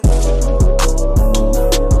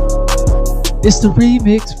It's the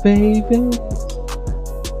remix, baby.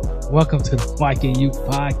 Welcome to the Mike and You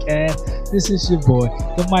podcast. This is your boy,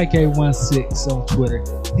 the Mike A16 on Twitter.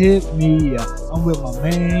 Hit me up. I'm with my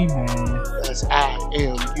main man. That's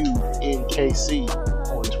IMUNKC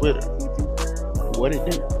on Twitter. What it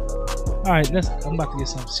do? All right, I'm about to get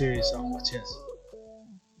something serious off my chest.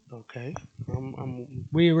 Okay.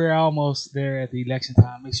 We're almost there at the election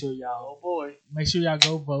time. Make sure y'all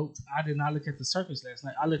go vote. I did not look at the circus last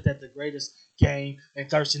night. I looked at the greatest game in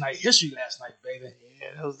Thursday night history last night, baby.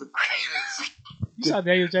 Yeah, that was the greatest. You saw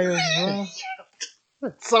Daniel J. Run?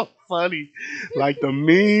 That's so funny. Like the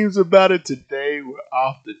memes about it today were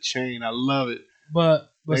off the chain. I love it.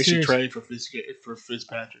 But they should trade for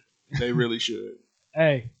Fitzpatrick. They really should.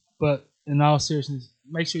 Hey, but in all seriousness,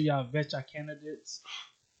 make sure y'all vet your candidates.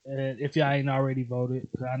 And if y'all ain't already voted,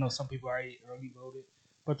 because I know some people already early voted,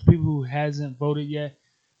 but the people who hasn't voted yet,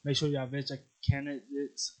 make sure y'all vet your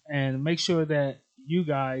candidates and make sure that you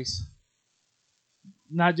guys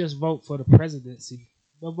not just vote for the presidency,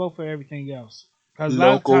 but vote for everything else. Because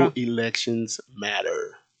local elections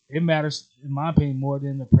matter. It matters, in my opinion, more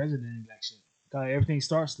than the president election. Because everything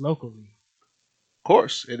starts locally. Of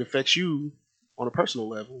course, it affects you on a personal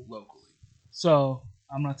level locally. So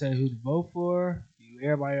I'm not telling you who to vote for.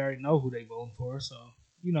 Everybody already know who they voting for, so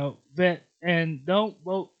vet and don't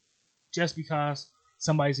vote just because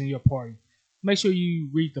somebody's in your party. Make sure you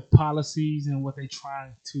read the policies and what they're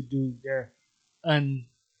trying to do. Their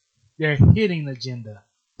hidden agenda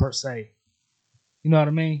per se. You know what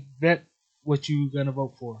I mean? Vet what you gonna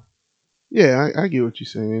vote for. Yeah, I get what you're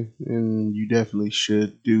saying, and you definitely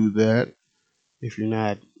should do that. If you're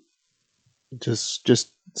not, just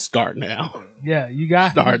start now. Yeah, you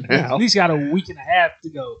got start now. At least got a week and a half to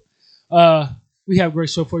go. We have a great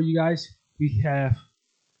show for you guys. We have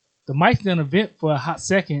the Mike's gonna vent for a hot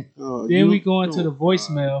second. Then we go into the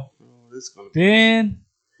voicemail. Then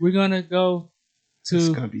we're gonna go to. It's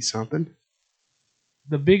gonna be something.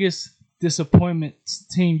 The biggest disappointment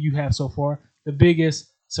team you have so far. The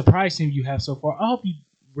biggest surprise team you have so far. I hope you're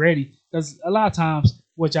ready, because a lot of times,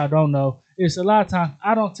 what y'all don't know is a lot of times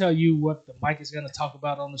I don't tell you what the Mike is going to talk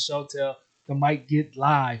about on the show till the Mike get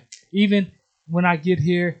live. Even when I get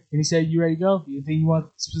here and he said, "You ready to go? Anything you want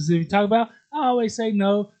specifically to talk about?" I always say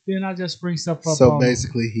no. Then I just bring stuff up. So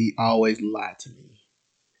basically, he always lied to me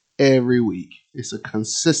every week. It's a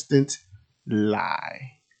consistent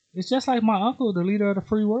lie. It's just like my uncle, the leader of the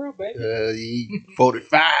free world, baby. He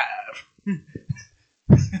 45.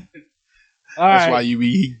 That's why you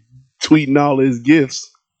be tweeting all his gifts.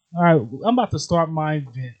 All right, I'm about to start my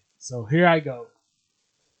event. So here I go.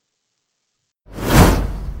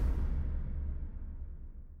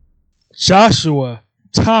 Joshua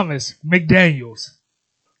Thomas McDaniels.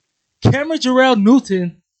 Cameron Jarrell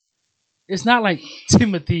Newton is not like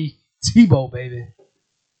Timothy Tebow, baby.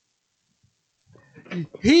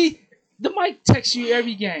 The Mike texts you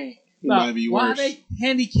every game. Might be why worse. they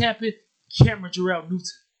handicapping Cameron Jarrell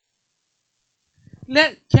Newton?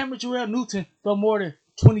 Let Cameron Jarrell Newton throw more than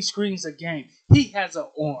 20 screens a game. He has an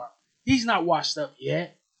arm. He's not washed up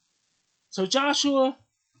yet. So Joshua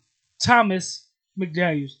Thomas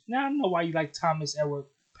McDaniels. Now I know why you like Thomas Edward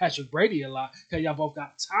Patrick Brady a lot, because y'all both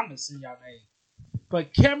got Thomas in y'all name.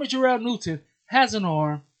 But Cameron Jarrell Newton has an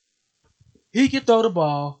arm. He can throw the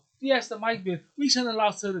ball. Yes, the Mike been. We shouldn't have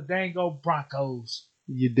lost to the Dango Broncos.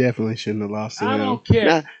 You definitely shouldn't have lost to them. I don't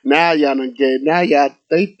care. Now y'all don't get. Now y'all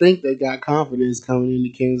they think they got confidence coming into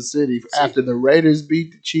Kansas City after the Raiders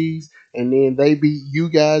beat the Chiefs and then they beat you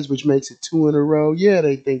guys, which makes it 2 in a row. Yeah,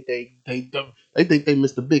 they think they think they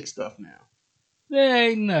missed the big stuff now. There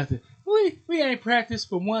ain't nothing. We ain't practiced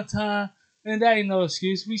for one time, and that ain't no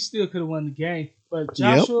excuse. We still could have won the game. But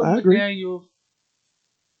Joshua McDaniels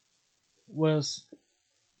was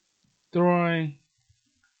throwing.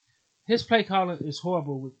 His play calling is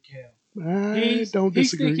horrible with Cam. I don't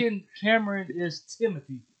disagree. He's thinking Cameron is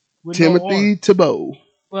Timothy Tebow.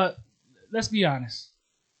 But let's be honest.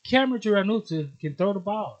 Cameron Jarrell Newton can throw the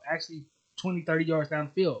ball actually 20, 30 yards down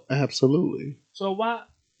the field. Absolutely. So why,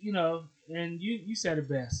 and you said it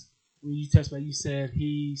best when you touched about. You said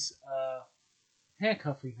he's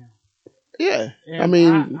handcuffing him. Yeah,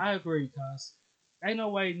 and I agree, because ain't no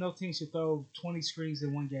way no team should throw 20 screens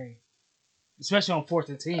in one game, especially on 4th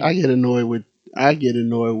and 10. I get annoyed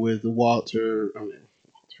with Walter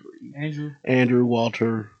Reed. Andrew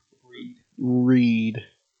Walter Reed.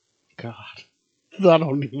 God, I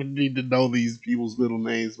don't even need to know these people's middle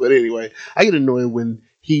names, but anyway, I get annoyed when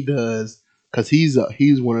he does, because he's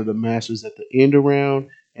one of the masters at the end around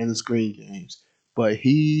and the screen games, but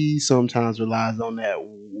he sometimes relies on that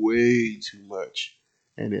way too much.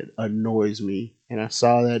 and it annoys me. And I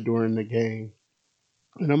saw that during the game,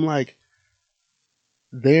 and I'm like,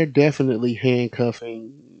 they're definitely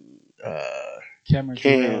handcuffing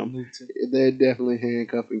Cam. They're definitely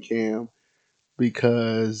handcuffing Cam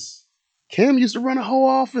because Cam used to run a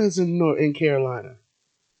whole offense in Carolina.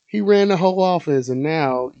 He ran the whole offense, and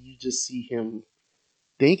now you just see him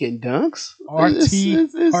dinking dunks.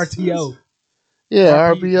 RTO.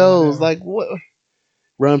 Yeah, RPOs. Like what?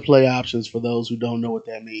 Run play options for those who don't know what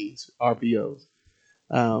that means. RPOs.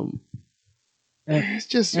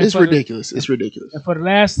 It's ridiculous. It's ridiculous. And for the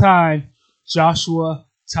last time, Joshua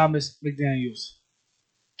Thomas McDaniels.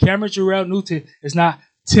 Cameron Jarrell Newton is not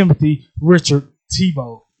Timothy Richard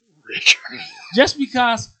Tebow. Just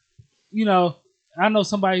because, I know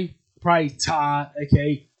somebody, probably Todd,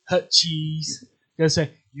 aka Hut Cheese, gonna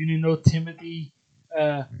say, you didn't know Timothy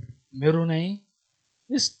middle name?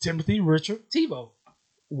 It's Timothy Richard Tebow.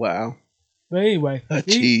 Wow. But anyway.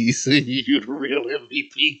 Cheese, you the real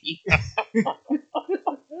MVP.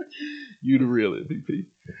 You the real MVP.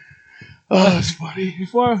 Oh, that's funny.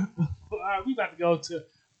 Before we about to go to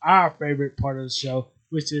our favorite part of the show,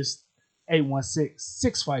 which is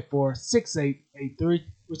 816-654-6883,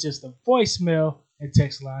 which is the voicemail and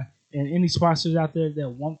text line. And any sponsors out there that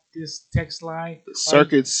want this text line, the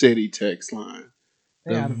Circuit City text line,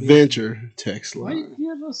 the Venture text line. Why you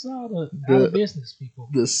give us all the out of business people?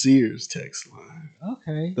 The Sears text line.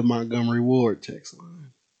 Okay. The Montgomery Ward text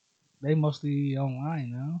line. They mostly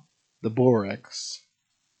online now. The Borax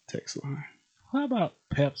text line. How about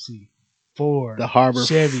Pepsi, Ford, the Harbor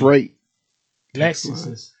Chevy, Freight,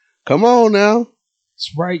 Lexus? Come on now.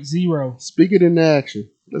 Sprite Zero. Speak it into action.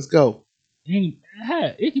 Let's go.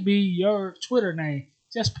 It could be your Twitter name.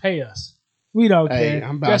 Just pay us. We don't care.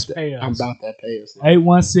 Just pay us. I'm about that pay us.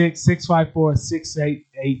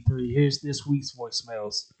 816-654-6883. Here's this week's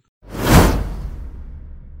voicemails.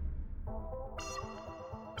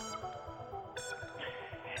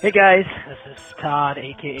 Hey guys, this is Todd,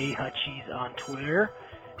 aka Hutchies on Twitter.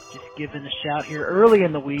 Just giving a shout here early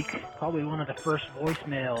in the week, probably one of the first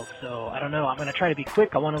voicemails, so I don't know, I'm going to try to be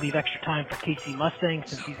quick. I want to leave extra time for Casey Mustang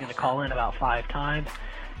since he's going to call in about 5 times.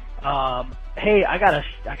 Hey, I gotta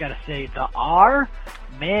say, the R,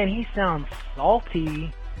 man, he sounds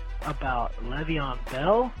salty about Le'Veon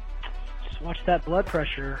Bell. Just watch that blood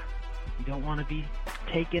pressure. You don't want to be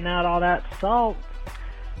taking out all that salt.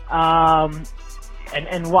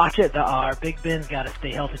 And watch it, the R. Big Ben's got to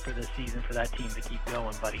stay healthy for this season for that team to keep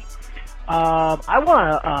going, buddy. I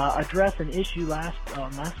want to address an issue last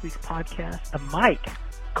week's podcast. The mic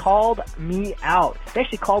called me out. They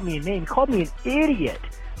actually called me a name. He called me an idiot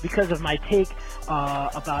because of my take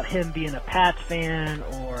about him being a Pats fan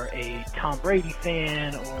or a Tom Brady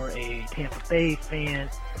fan or a Tampa Bay fan.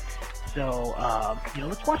 So,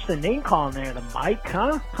 let's watch the name calling there. The mic,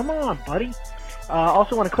 huh? Come on, buddy.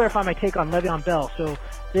 Also want to clarify my take on Le'Veon Bell. So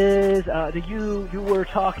you were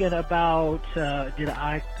talking about did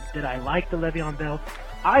I like the Le'Veon Bell?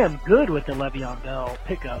 I am good with the Le'Veon Bell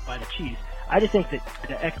pickup by the Chiefs. I just think that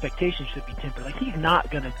the expectations should be tempered. Like, he's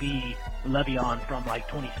not going to be Le'Veon from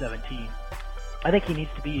 2017. I think he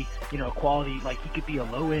needs to be, a quality, he could be a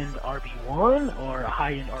low-end RB1 or a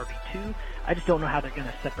high-end RB2. I just don't know how they're going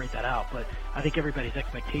to separate that out, but I think everybody's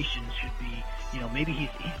expectations should be, maybe he's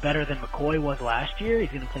better than McCoy was last year. He's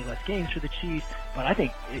going to play less games for the Chiefs, but I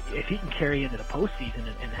think if he can carry into the postseason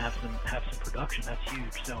and have some production, that's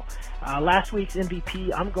huge. So last week's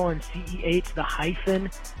MVP, I'm going CEH, the hyphen.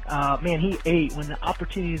 Man, he ate when the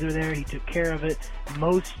opportunities were there. He took care of it.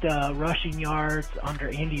 Most rushing yards under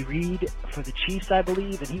Andy Reid for the Chiefs, I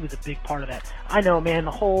believe, and he was a big part of that. I know, man,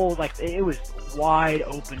 the whole it was wide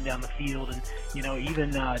open down the field, and even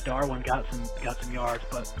Darwin got some yards,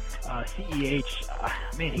 but CEH,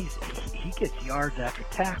 man, he gets yards after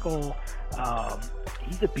tackle.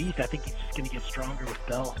 He's a beast. I think he's just going to get stronger with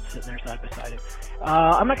Bell sitting there side by side him.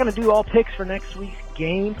 I'm not going to do all picks for next week's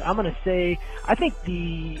games. I'm going to say I think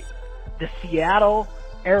the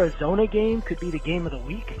Seattle-Arizona game could be the game of the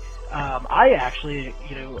week. I actually,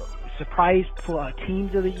 surprise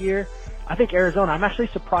teams of the year. I think Arizona, I'm actually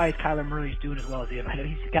surprised Kyler Murray's doing as well as he is.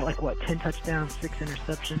 He's got 10 touchdowns, 6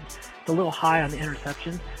 interceptions. It's a little high on the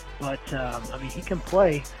interceptions, but he can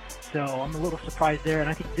play. So I'm a little surprised there, and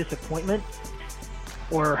I think disappointment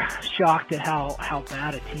or shocked at how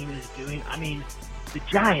bad a team is doing. The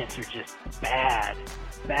Giants are just bad,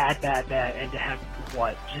 and to have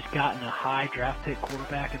just gotten a high draft pick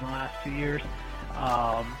quarterback in the last 2 years.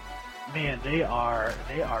 Man, they are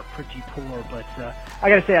pretty poor, but I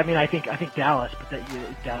gotta say, I think Dallas, but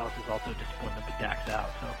Dallas is also disappointed that Dak's out.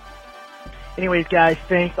 So Anyways, guys,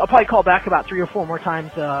 thanks. I'll probably call back about 3 or 4 more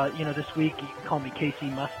times, this week. You can call me Casey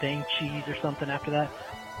Mustang Cheese or something after that.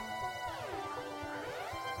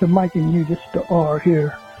 The Mike and you, just the R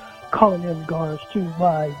here, calling in regards to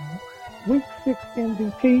my Week 6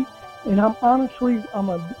 MVP. And I'm going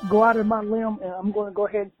to go out of my limb, and I'm going to go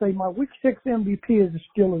ahead and say my Week 6 MVP is the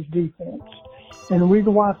Steelers defense. And the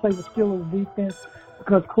reason why I say the Steelers defense,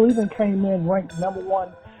 because Cleveland came in ranked number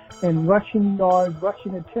 1 in rushing yards,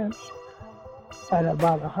 rushing attempts at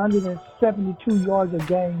about 172 yards a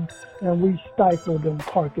game, and we stifled them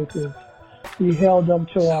carcasses. We held them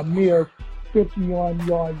to a mere 51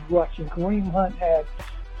 yards rushing. Kareem Hunt had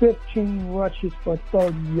 15 rushes for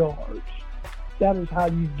 30 yards. That is how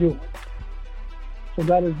you do it. So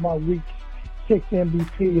that is my Week 6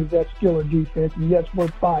 MVP, is that Steelers defense. And yes, we're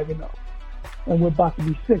 5-0. And we're about to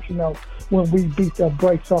be 6-0 when we beat the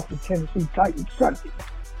brakes off the Tennessee Titans Sunday.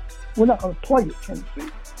 We're not going to play at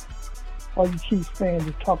Tennessee. All you Chiefs fans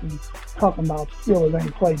are talking about Steelers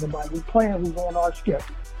ain't playing nobody. We're playing who's on our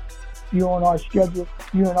schedule. You're on our schedule,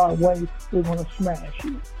 you're in our way, we're going to smash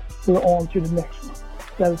you. We're on to the next one.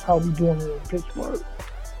 That is how we're doing it in Pittsburgh.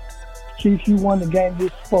 Chiefs, you won the game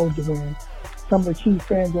you're supposed to win. Some of the Chiefs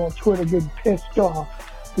fans on Twitter getting pissed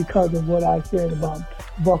off because of what I said about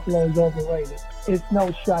Buffalo's overrated. It's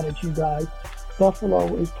no shot at you guys.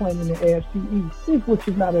 Buffalo is playing in the AFC East, which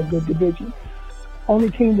is not a good division.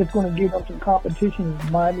 Only team that's going to give them some competition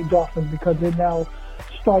is Miami Dolphins, because they're now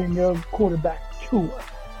starting their quarterback tour.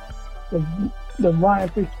 The Ryan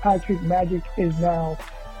Fitzpatrick magic is now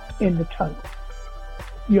in the tunnel.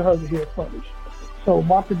 You heard it here first. So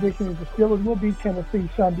my prediction is the Steelers will beat Tennessee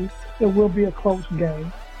Sunday. It will be a close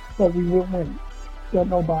game, but we will win it. Don't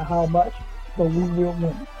know by how much, but we will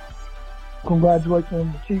win it. Congratulations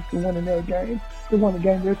on the Chiefs for winning their game. They won the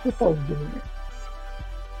game they're supposed to win.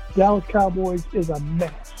 Dallas Cowboys is a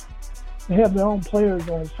mess. They have their own players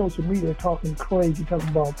on social media talking crazy, talking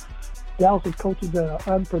about Dallas coaches that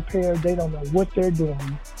are unprepared. They don't know what they're doing.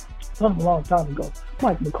 Done a long time ago.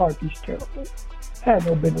 Mike McCarthy's terrible. Had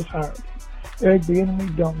no business hiring. Eric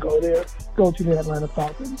Bieniemy, don't go there. Go to the Atlanta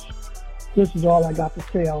Falcons. This is all I got to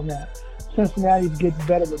say on that. Cincinnati's getting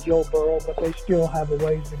better with Joe Burrow, but they still have a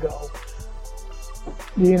ways to go.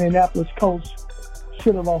 The Indianapolis Colts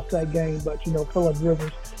should have lost that game, but Phillip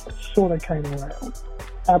Rivers sort of came around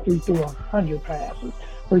after he threw 100 passes.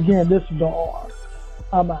 But again, this is the R.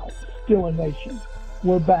 I'm out. Still a nation.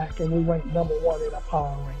 We're back, and we rank number 1 in our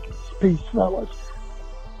power rankings. Peace, fellas.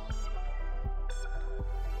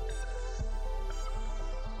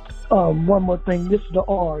 One more thing. This is the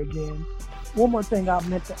R again. One more thing I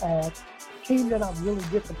meant to ask. Team that I'm really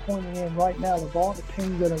disappointed in right now, of all the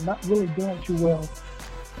teams that are not really doing too well,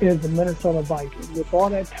 is the Minnesota Vikings. With all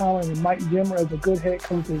that talent and Mike Zimmer as a good head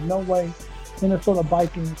coach, there's no way Minnesota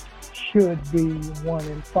Vikings should be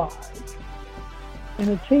 1-5. And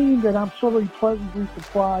a team that I'm sort of pleasantly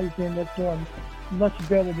surprised in that's doing much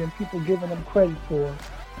better than people giving them credit for,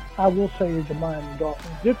 I will say, is the Miami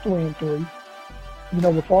Dolphins. They're 3-3.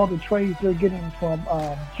 With all the trades they're getting from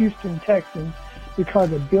Houston Texans because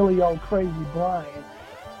of Billy O'Crazy Bryant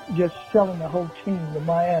just selling the whole team to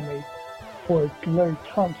Miami for Larry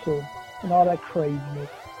Tunsil and all that craziness.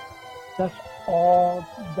 That's all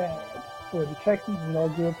bad for the Texans and all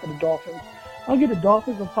good for the Dolphins. I'll get the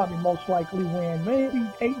Dolphins will probably most likely win maybe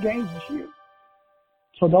 8 games this year.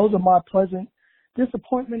 So those are my pleasant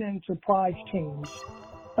disappointment and surprise teams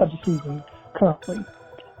of the season currently.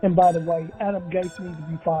 And by the way, Adam Gase needs to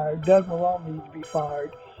be fired. Doug Marrone needs to be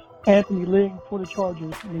fired. Anthony Lynn for the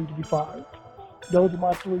Chargers needs to be fired. Those are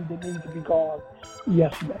my 3 that need to be gone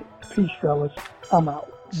yesterday. Peace, fellas. I'm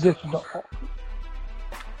out. This is the all.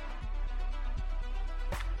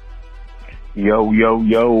 Yo, yo,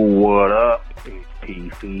 yo, what up? It's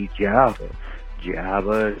PC Jabba.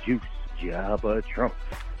 Jabba Juice. Jabba Trump.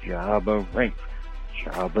 Jabba Rank.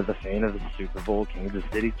 Jabba the fan of the Super Bowl Kansas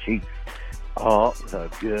City Chiefs. All the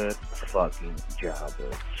good fucking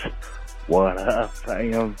Jabbas. What up,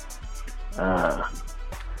 fam? I'm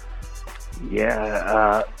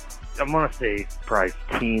gonna say surprise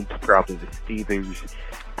teams, probably the Steelers.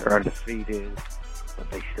 They're undefeated,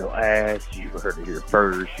 but they still ass. You heard it here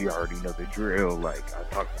first. You already know the drill. Like, I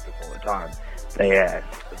talk about this all the time. They ass,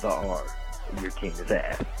 the R. Your team is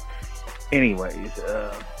ass. Anyways,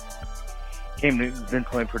 Cam Newton's been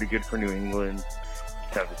playing pretty good for New England.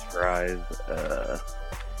 Kind of a surprise.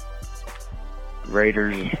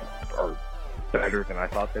 Raiders are better than I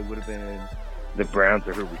thought they would have been. The Browns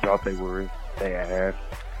are who we thought they were. They ass.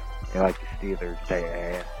 And like the Steelers, they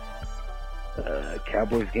ass.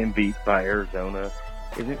 Cowboys getting beat by Arizona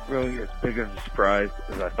isn't really as big of a surprise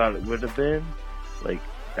as I thought it would have been. Like,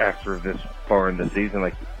 after this far in the season.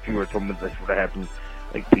 Like, if you were told me this would have happened,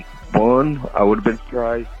 like, week 1, I would have been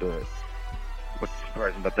surprised, but what's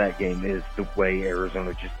surprising about that game is the way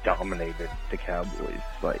Arizona just dominated the Cowboys.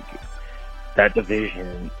 Like, that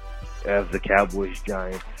division of the Cowboys,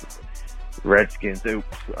 Giants, Redskins, the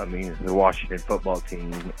Washington football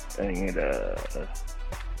team, and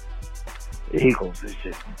Eagles is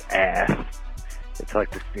just ass. It's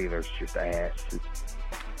like the Steelers, just ass.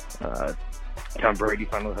 Tom Brady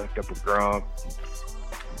finally hooked up with Gronk.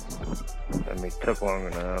 It took long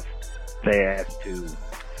enough. They asked to.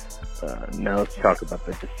 Now let's talk about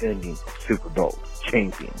the defending Super Bowl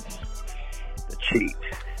champions, the Chiefs.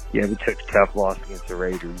 Yeah, we took a tough loss against the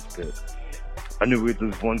Raiders, but I knew we'd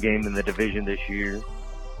lose one game in the division this year.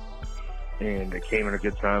 And it came at a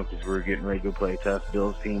good time because we were getting ready to play a tough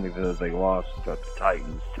Bills team, even though they lost to the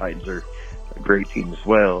Titans. Titans are a great team as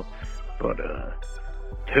well. But,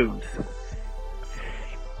 dude,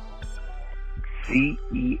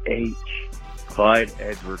 CEH, Clyde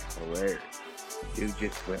Edwards-Helaire, dude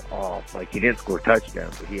just went off. Like, he didn't score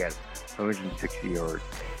touchdowns, but he had 160 yards.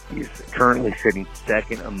 He's currently sitting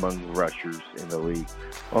second among rushers in the league,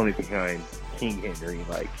 only behind King Henry.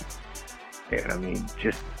 Like, and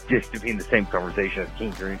just to be in the same conversation as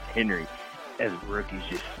King Henry as a rookie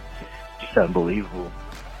is just unbelievable.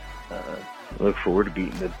 Look forward to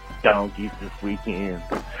beating the Donkeys this weekend.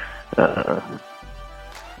 I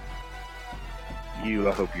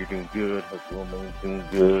hope you're doing good. Hope your woman's doing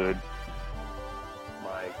good.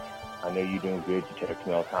 Mike, I know you're doing good. You text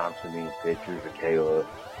me all the time, send me pictures of Kayla,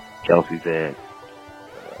 Kelsey's at.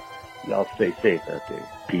 Y'all stay safe out there.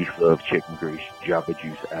 Peace, love, chicken grease, Java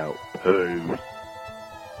Juice out. Peace.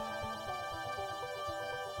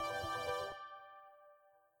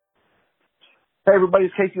 Hey everybody,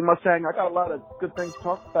 it's Casey Mustang. I got a lot of good things to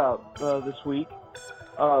talk about this week.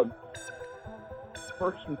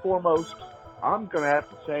 First and foremost, I'm going to have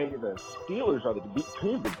to say the Steelers are the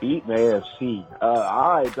team to beat in the AFC.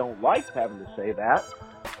 I don't like having to say that,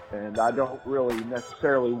 and I don't really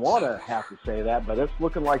necessarily want to have to say that, but it's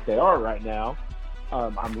looking like they are right now.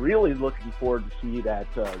 I'm really looking forward to see that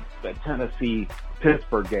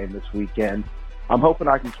Tennessee-Pittsburgh game this weekend. I'm hoping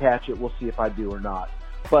I can catch it. We'll see if I do or not.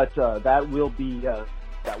 But that will be a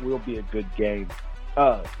good game.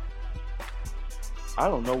 I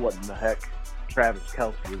don't know what in the heck Travis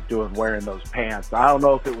Kelce was doing wearing those pants. I don't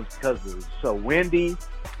know if it was because it was so windy,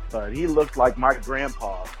 but he looked like my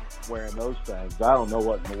grandpa wearing those things. I don't know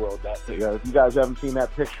what in the world that thing. If you guys haven't seen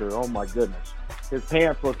that picture, oh my goodness, his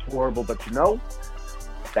pants looked horrible. But you know,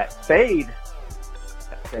 that fade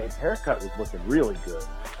haircut was looking really good.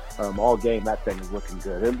 All game that thing was looking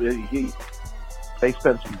good. They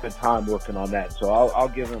spent some good time working on that, so I'll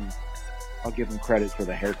give him credit for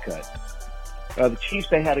the haircut. The Chiefs,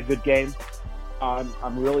 they had a good game.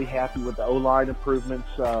 I'm really happy with the O-line improvements.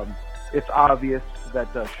 It's obvious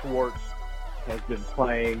that Schwartz has been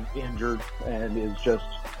playing injured and is just,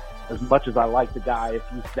 as much as I like the guy, if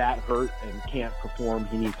he's that hurt and can't perform,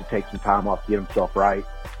 he needs to take some time off to get himself right.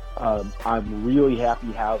 I'm really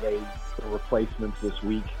happy how the replacements this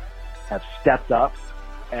week have stepped up.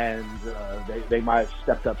 And they might have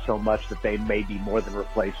stepped up so much that they may be more than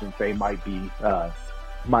replacements. They might be the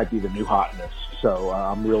new hotness. So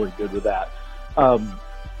I'm really good with that.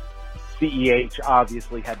 CEH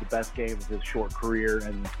obviously had the best game of his short career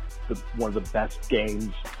and one of the best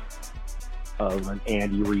games of an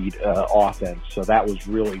Andy Reid offense. So that was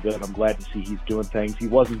really good. I'm glad to see he's doing things. He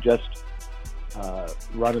wasn't just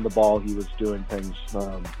running the ball; he was doing things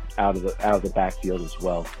out of the backfield as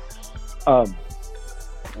well.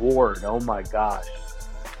 Ward, oh my gosh,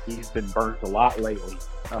 he's been burnt a lot lately.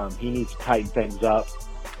 He needs to tighten things up.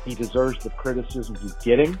 He deserves the criticism he's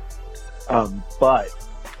getting, but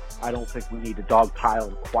I don't think we need to dogpile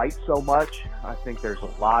him quite so much. I think there's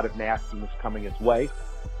a lot of nastiness coming his way.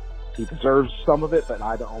 He deserves some of it, but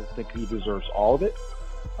I don't think he deserves all of it.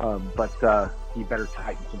 But he better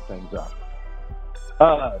tighten some things up.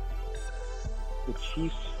 The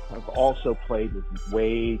Chiefs have also played with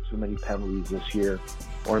way too many penalties this year,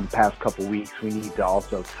 or in the past couple weeks. We need to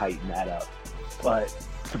also tighten that up. But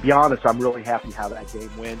to be honest, I'm really happy how that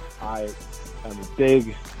game went. I am a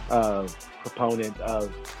big proponent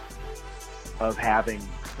of having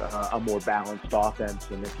a more balanced offense,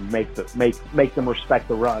 and if you make them respect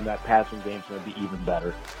the run, that passing game's going to be even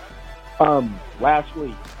better. Last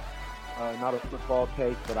week, not a football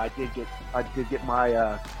take, but I did get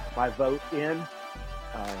my my vote in.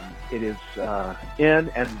 It is in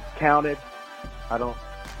and counted. I don't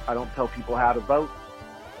tell people how to vote.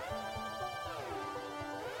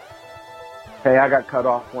 Okay, I got cut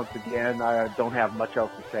off once again. I don't have much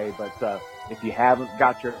else to say, but If you haven't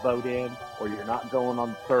got your vote in or you're not going on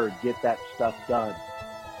the 3rd, get that stuff done.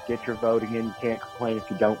 Get your voting in. You can't complain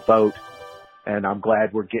if you don't vote. And I'm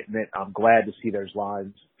glad we're getting it. I'm glad to see there's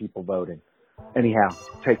lines of people voting. Anyhow,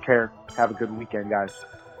 take care. Have a good weekend, guys.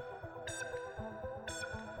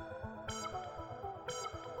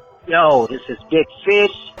 Yo, this is Big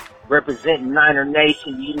Fish representing Niner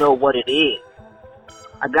Nation. You know what it is.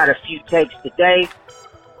 I got a few takes today.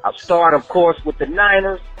 I'll start, of course, with the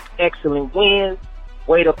Niners. Excellent wins.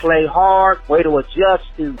 Way to play hard. Way to adjust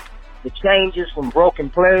to the changes from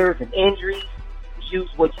broken players and injuries. Use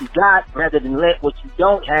what you got rather than let what you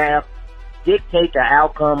don't have dictate the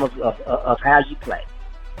outcome of how you play.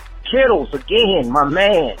 Kittles, again, my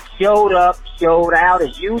man, showed up, showed out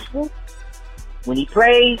as usual. When he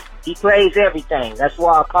plays everything. That's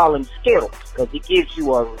why I call him Skittles, because he gives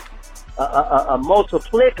you a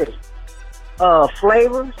multiplicity of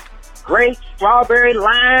flavors. Grape, strawberry,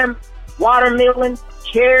 lime, watermelon,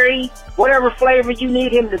 cherry, whatever flavor you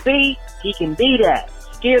need him to be, he can be that.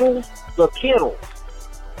 Skittles, the Kittles.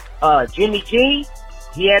 Jimmy G,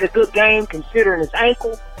 he had a good game considering his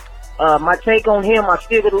ankle. My take on him, I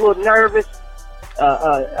still get a little nervous.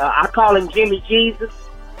 I call him Jimmy Jesus.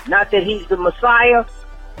 Not that he's the Messiah,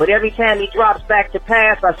 but every time he drops back to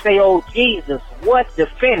pass, I say, oh Jesus, what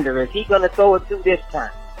defender is he going to throw it to this time?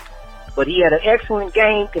 But he had an excellent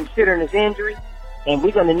game considering his injury, and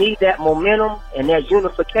we're going to need that momentum and that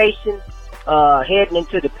unification heading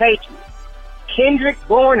into the Patriots. Kendrick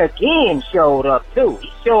Bourne again showed up too. He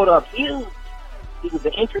showed up huge. He was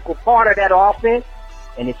an integral part of that offense,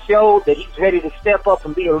 and it showed that he's ready to step up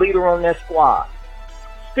and be a leader on that squad.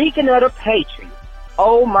 Speaking of the Patriots,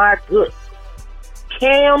 oh my goodness.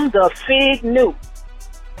 Cam the Fig Newton,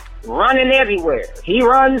 running everywhere. He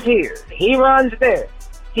runs here. He runs there.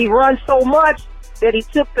 He runs so much that he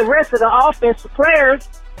took the rest of the offensive players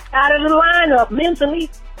out of the lineup mentally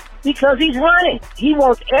because he's running. He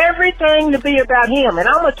wants everything to be about him. And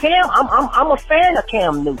I'm a fan of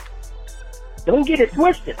Cam Newton. Don't get it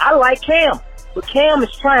twisted. I like Cam. But Cam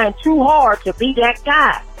is trying too hard to be that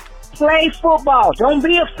guy. Play football. Don't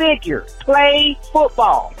be a figure. Play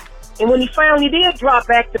football. And when he finally did drop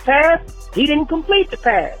back to pass, he didn't complete the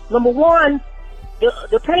pass. Number one,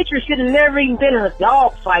 the Patriots should have never even been in a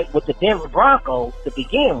dogfight with the Denver Broncos to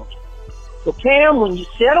begin with. So Cam, when you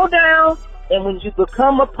settle down and when you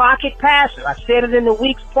become a pocket passer, I said it in the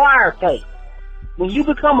week's prior tape, when you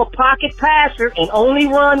become a pocket passer and only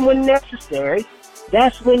run when necessary,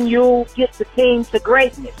 that's when you'll get the team to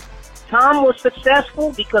greatness. Tom was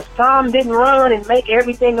successful because Tom didn't run and make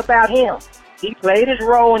everything about him. He played his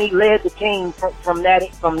role and he led the team from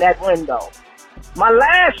that window. My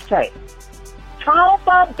last take,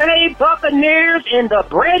 Tampa Bay Buccaneers and the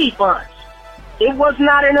Brady Bunch. It was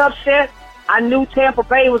not an upset. I knew Tampa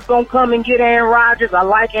Bay was going to come and get Aaron Rodgers. I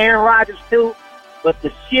like Aaron Rodgers too, but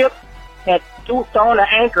the ship had thrown the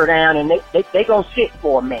anchor down and they going to sit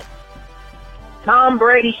for a minute. Tom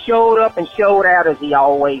Brady showed up and showed out as he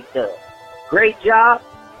always does. Great job.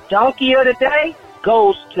 Donkey of the day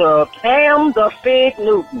goes to Cam the Fig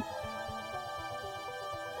Newton.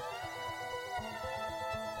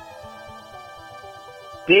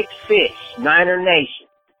 Big Fish, Niner Nation.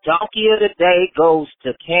 Donkey of the day goes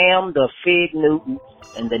to Cam the Fig Newton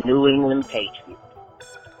and the New England Patriots.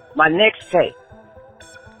 My next take.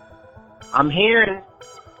 I'm hearing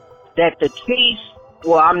that the Chiefs,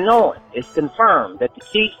 well, I'm knowing, it's confirmed that the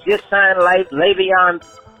Chiefs just signed Le'Veon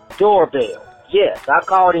Doorbell. Yes, I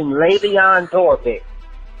called him Le'Veon Doorbell.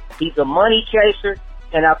 He's a money chaser,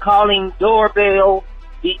 and I call him Doorbell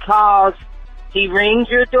because he rings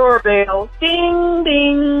your doorbell. Ding,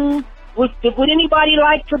 ding. Would anybody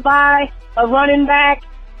like to buy a running back?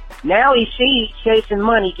 Now he sees chasing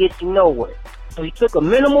money gets him nowhere. So he took a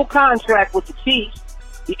minimal contract with the Chiefs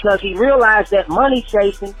because he realized that money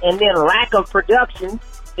chasing and then lack of production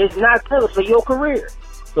is not good for your career.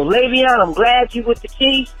 So Le'Veon, I'm glad you with the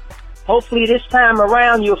Chiefs. Hopefully this time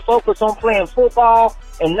around you'll focus on playing football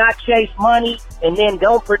and not chase money and then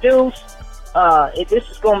don't produce. This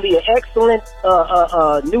is going to be an excellent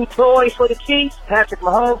new toy for the Chiefs. Patrick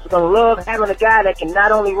Mahomes is going to love having a guy that can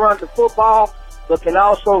not only run the football, but can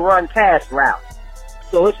also run pass routes.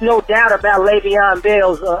 So it's no doubt about Le'Veon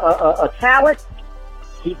Bell's a talent.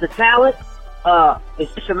 He's a talent.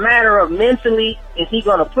 It's just a matter of mentally, is he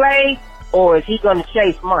going to play or is he going to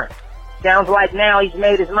chase money? Sounds like now he's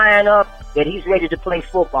made his mind up that he's ready to play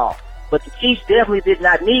football. But the Chiefs definitely did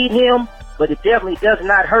not need him, but it definitely does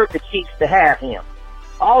not hurt the Chiefs to have him.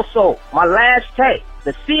 Also, my last take,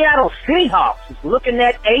 the Seattle Seahawks is looking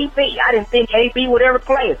at AB. I didn't think AB would ever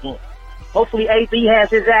play again. Hopefully AB has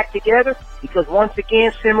his act together, because once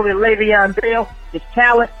again, similar to Le'Veon Bell, his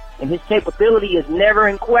talent and his capability is never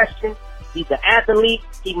in question. He's an athlete.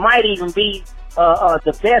 He might even be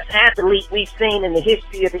the best athlete we've seen in the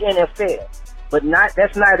history of the NFL. But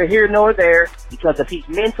that's neither here nor there, because if he's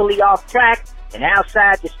mentally off track and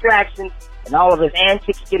outside distractions and all of his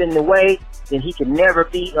antics get in the way, then he can never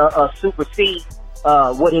be supersede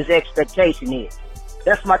what his expectation is.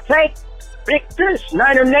 That's my take. Big Fish,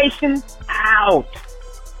 Niner Nation, out.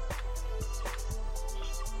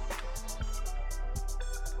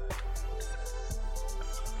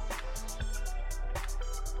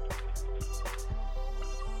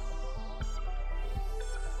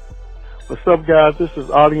 What's up, guys? This is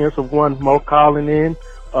Audience of One Mo calling in.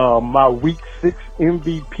 My Week 6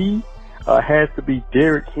 MVP has to be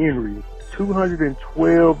Derrick Henry.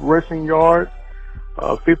 212 rushing yards,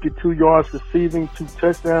 52 yards receiving, 2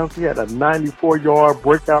 touchdowns. He had a 94-yard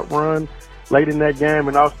breakout run late in that game,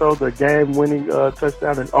 and also the game-winning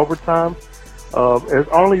touchdown in overtime. There's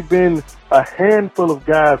only been a handful of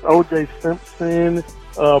guys, O.J. Simpson,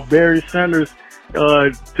 Barry Sanders,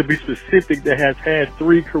 to be specific, that has had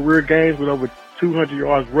 3 career games with over 200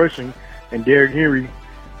 yards rushing, and Derrick Henry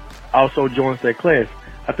also joins that class.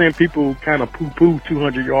 I think people kind of poo-poo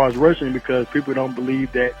 200 yards rushing because people don't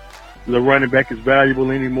believe that the running back is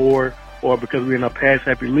valuable anymore, or because we're in a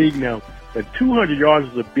pass-happy league now. But 200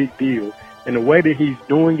 yards is a big deal, and the way that he's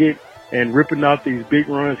doing it and ripping out these big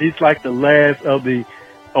runs, he's like the last of the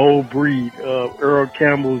old breed, Earl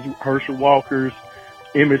Campbell's, Herschel Walker's,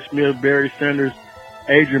 Emmitt Smith, Barry Sanders,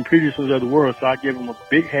 Adrian Peterson's of the world. So I give him a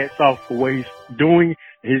big hats off for what he's doing.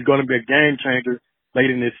 He's going to be a game changer late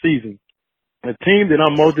in this season. The team that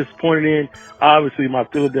I'm most disappointed in, obviously, my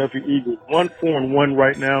Philadelphia Eagles. 1-4-1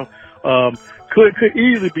 right now. Could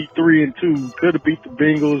easily be 3-2. Could have beat the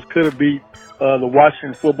Bengals. Could have beat the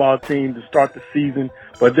Washington football team to start the season.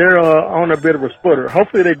 But they're on a bit of a sputter.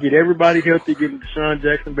 Hopefully they get everybody healthy, getting Deshaun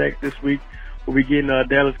Jackson back this week. We'll be getting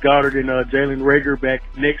Dallas Goedert and Jalen Reagor back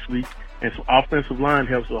next week, and some offensive line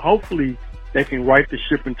help. So hopefully they can right the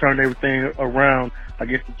ship and turn everything around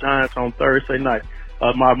against the Giants on Thursday night.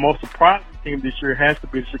 My most surprising team this year has to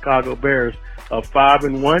be the Chicago Bears,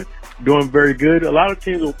 5-1, doing very good. A lot of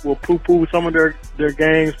teams will poo-poo some of their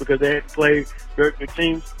games because they had to play very good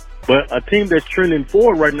teams. But a team that's trending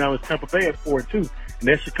forward right now is Tampa Bay at 4-2. And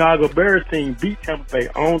that Chicago Bears team beat Tampa Bay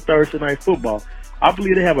on Thursday Night Football. I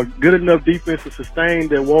believe they have a good enough defense to sustain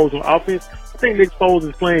their woes on offense. I think Nick Foles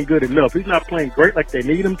is playing good enough. He's not playing great like they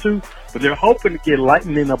need him to, but they're hoping to get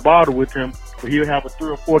lightning in a bottle with him, where he'll have a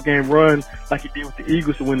 3 or 4 game run like he did with the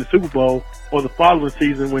Eagles to win the Super Bowl, or the following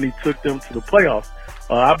season when he took them to the playoffs.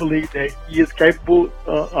 I believe that he is capable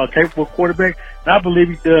quarterback, and I believe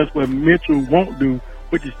he does what Mitchell won't do,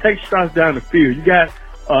 which is take shots down the field. You got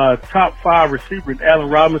top 5 receiver in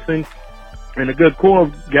Allen Robinson, and a good core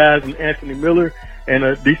of guys in Anthony Miller, and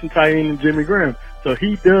a decent tight end in Jimmy Graham. So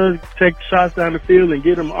he does take shots down the field and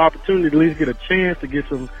get them an opportunity to at least get a chance to get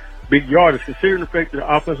some big yardage, considering the fact that the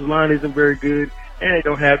offensive line isn't very good and they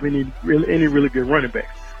don't have any really good running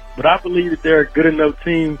backs. But I believe that they're a good enough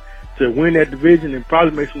team to win that division and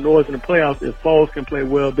probably make some noise in the playoffs if Foles can play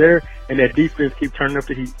well there and that defense keep turning up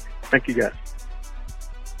the heat. Thank you, guys.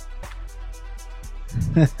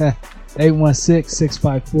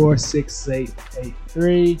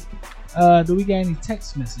 816-654-6883. Do we got any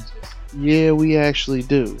text messages? Yeah, we actually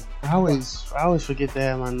do. I always forget to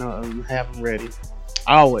have them ready.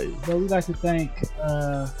 Always. So we'd like to thank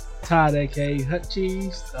Todd, aka Hut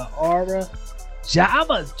Cheese, the Aura,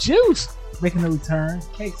 Java Juice making a return,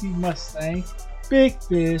 Casey Mustang, Big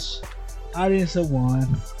Fish, Audience of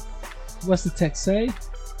One. What's the text say?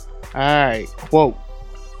 Alright, quote,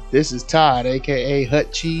 "This is Todd, aka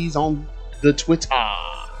Hut Cheese on the Twitter.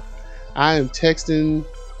 I am texting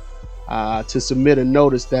to submit a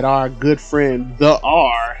notice that our good friend The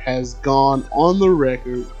R has gone on the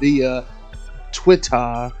record via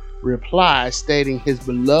Twitter reply stating his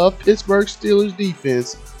beloved Pittsburgh Steelers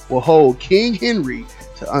defense will hold King Henry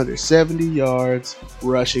to under 70 yards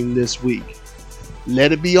rushing this week.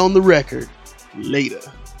 Let it be on the record later."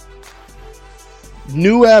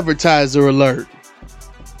 New advertiser alert.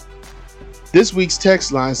 This week's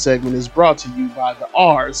text line segment is brought to you by the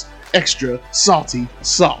R's Extra Salty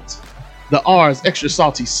Salt. The R's Extra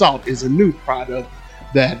Salty Salt is a new product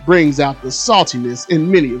that brings out the saltiness in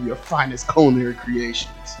many of your finest culinary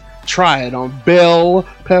creations. Try it on bell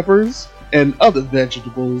peppers and other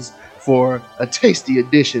vegetables for a tasty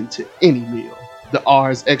addition to any meal. The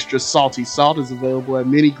R's Extra Salty Salt is available at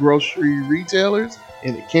many grocery retailers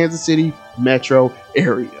in the Kansas City metro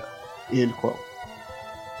area. End quote.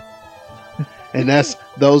 And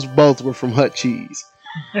those both were from Hut Cheese.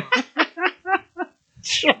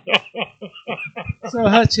 So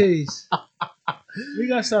Hut Cheese, we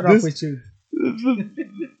gonna start off with you.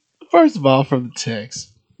 First of all, from the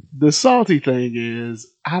text, the salty thing is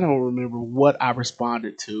I don't remember what I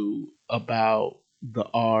responded to about the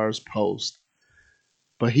R's post,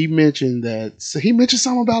 but he mentioned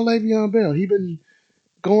something about Le'Veon Bell. He been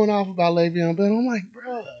going off about Le'Veon Bell. I'm like,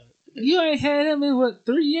 bro, you ain't had him in what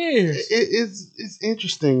 3 years? It's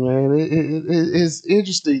interesting, man. It's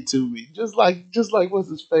interesting to me. Just like what's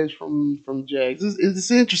his face from Jags.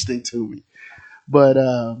 It's interesting to me, but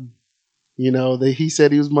he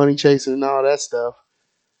said he was money chasing and all that stuff,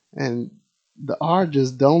 and the R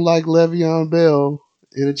just don't like Le'Veon Bell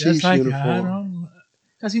in a Chiefs uniform.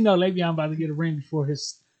 Because Le'Veon about to get a ring before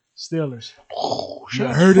his Steelers. Oh, you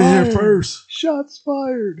heard it here first. Shots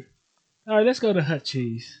fired. All right, let's go to Hut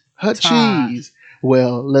Cheese. Hut Cheese.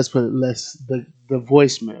 Well, let's put it the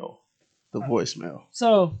voicemail. The voicemail.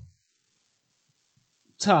 So,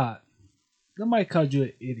 Todd, somebody called you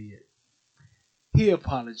an idiot. He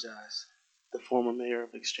apologized. The former mayor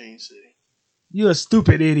of Exchange City. You a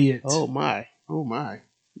stupid idiot. Oh my.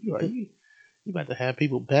 You about to have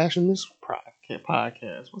people bashing this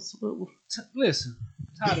podcast. Listen,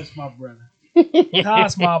 Todd is my brother.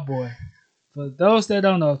 Todd's my boy. For those that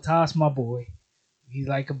don't know, Todd's my boy. He's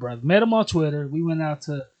like a brother. Met him on Twitter. We went out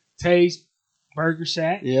to Tay's Burger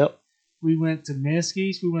Shack. Yep. We went to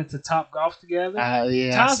Minsky's. We went to Top Golf together.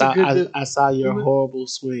 Yeah, I saw your horrible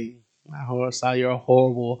swing. I saw your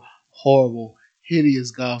horrible,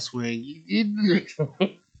 hideous golf swing.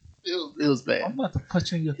 It was bad. I'm about to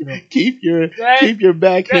punch you in your throat. Keep your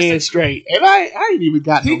backhand straight. And I ain't even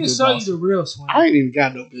got no good golf swing. He can show you the real swing. I ain't even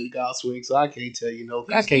got no good golf swing, so I can't tell you no.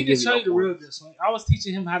 I can't give you no. He can show you the real good swing. I was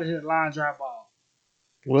teaching him how to hit a line drive ball.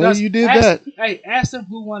 Well, you did that. Hey, ask him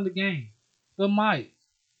who won the game. The Mike.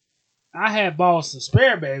 I had balls to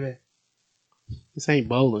spare, baby. This ain't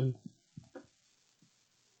bowling.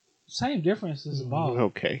 Same difference as a ball.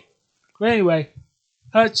 Okay. But anyway,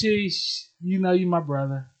 Hut Cheese, you my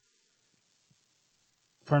brother.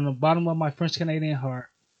 From the bottom of my French Canadian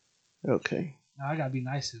heart. Okay. Now I gotta be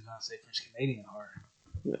nice when I say French Canadian heart.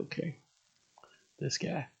 Okay. This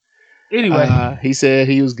guy. Anyway, he said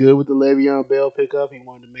he was good with the Le'Veon Bell pickup. He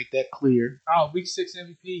wanted to make that clear. Oh, week 6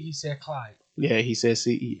 MVP. He said Clyde. Yeah, he said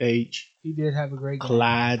CEH. He did have a great game.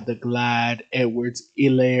 Clyde, the Glide, Edwards,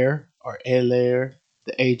 Elaire.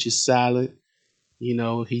 The H is silent.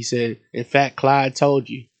 He said. In fact, Clyde told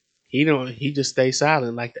you he just stays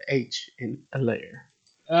silent like the H in Elaire.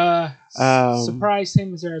 Surprise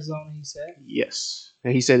team is Arizona. He said. Yes,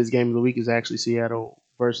 and he said his game of the week is actually Seattle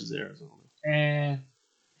versus Arizona. And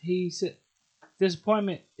he said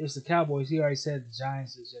disappointment is the Cowboys. He already said the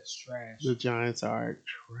Giants is just trash. The Giants are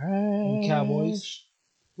trash. And the Cowboys.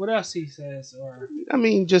 What else he says?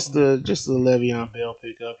 Just the Le'Veon Bell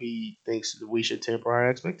pickup. He thinks that we should temper our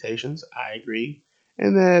expectations. I agree,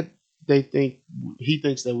 and that he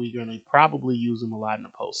thinks that we're going to probably use him a lot in the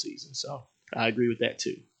postseason. So I agree with that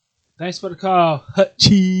too. Thanks for the call, Hut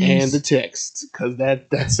Cheese, and the text, because that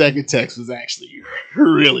second text was actually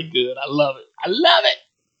really good. I love it.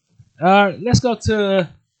 All right, let's go to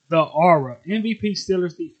the Aura MVP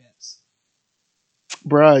Steelers defense.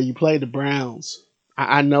 Bruh, you played the Browns.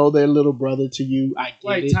 I know they're little brother to you. I get it.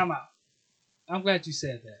 Wait, time out. I'm glad you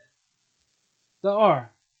said that. The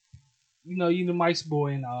R. You the Mike's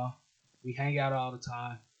boy and all. We hang out all the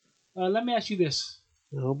time. Let me ask you this.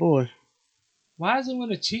 Oh, boy. Why is it when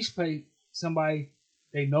the Chiefs play somebody,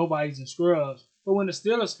 they nobodies and scrubs, but when the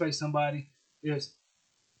Steelers play somebody,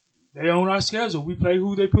 they on our schedule. We play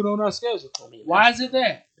who they put on our schedule. Why is it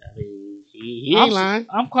that? He ain't lying.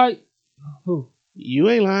 I'm quite... Who? You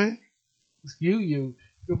ain't lying. You.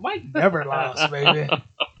 Mike never lies, baby.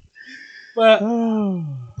 But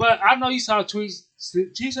I know you saw tweets.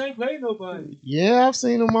 Chiefs ain't playing nobody. Yeah, I've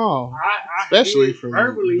seen them all. Especially from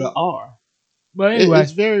verbally. The R. But anyway.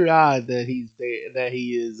 It's very odd that he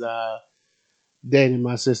is dating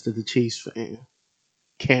my sister, the Chiefs fan.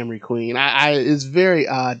 Camry Queen. It's very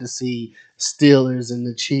odd to see Steelers and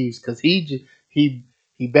the Chiefs because he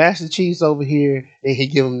bashed the Chiefs over here and he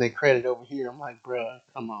give them their credit over here. I'm like, bruh,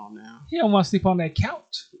 come on now. He don't want to sleep on that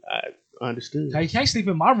couch. I understood. He can't sleep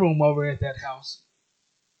in my room over at that house.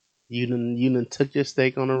 You done took your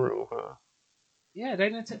stake on the room, huh? Yeah, they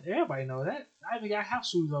didn't. Everybody know that. I even got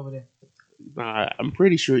house shoes over there. I'm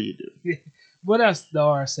pretty sure you do. What else the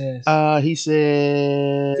R says? He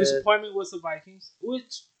said disappointment was the Vikings,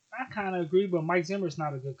 which I kind of agree, but Mike Zimmer's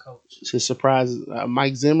not a good coach. To surprise,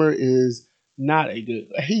 Mike Zimmer is not a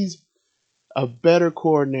good. a better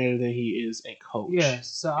coordinator than he is a coach. Yes.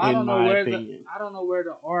 So I don't know where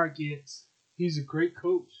the R gets. He's a great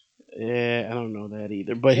coach. Yeah, I don't know that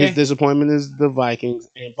either. But his disappointment is the Vikings.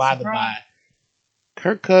 And by the by,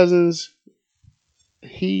 Kirk Cousins,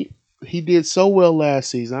 he did so well last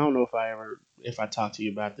season. I don't know if I talked to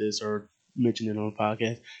you about this or mentioned it on the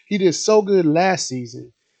podcast. He did so good last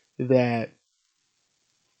season that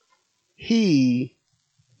he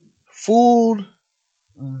fooled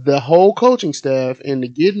the whole coaching staff into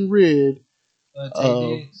getting rid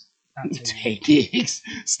of Tay Diggs,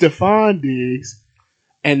 Stephon Diggs,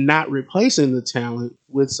 and not replacing the talent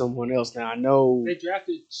with someone else. Now I know they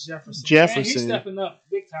drafted Jefferson. He's stepping up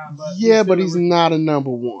big time, but but he's not a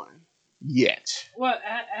number one yet. Well,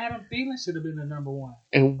 Adam Thielen should have been the number one.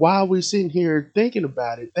 And while we're sitting here thinking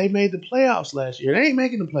about it, they made the playoffs last year. They ain't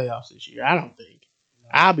making the playoffs this year, I don't think.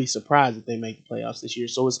 I'll be surprised if they make the playoffs this year.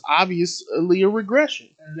 So it's obviously a regression.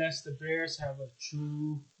 Unless the Bears have a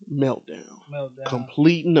true meltdown.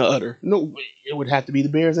 Complete and utter. No, it would have to be the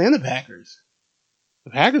Bears and the Packers.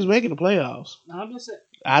 The Packers making the playoffs. No, I'm just saying.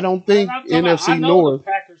 I don't think NFC North.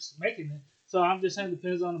 The Packers making it. So I'm just saying it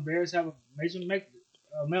depends on the Bears have a major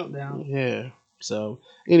meltdown. Yeah. So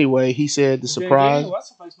anyway, he said the surprise. What's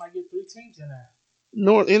the place might get 3 teams in there?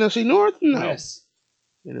 NFC North? No. Yes.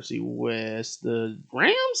 NFC West, the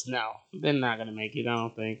Rams? No, they're not gonna make it. I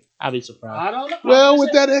don't think. I'll be surprised. I don't know. Well,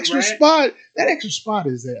 with that extra spot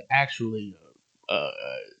is actually,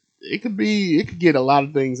 it could get a lot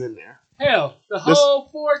of things in there. Hell, the whole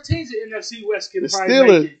 4 teams in NFC West can probably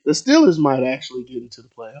make it. The Steelers might actually get into the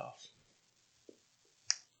playoffs.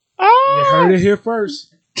 You heard it here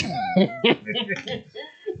first.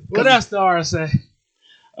 What else did R say?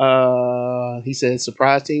 He said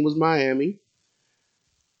surprise team was Miami.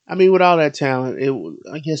 I mean, with all that talent,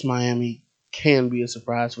 I guess Miami can be a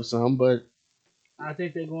surprise for some, but I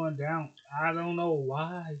think they're going down. I don't know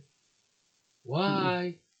why.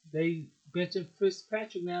 Why they benching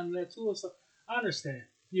Fitzpatrick now and that too? So I understand.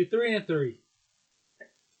 You're 3-3.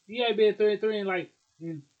 You ain't been 3-3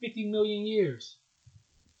 in 50 million years,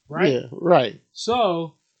 right? Yeah, right.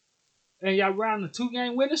 So, and y'all riding a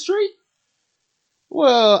 2-game winning streak.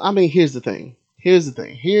 Well, I mean, here's the thing. Here's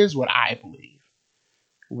what I believe.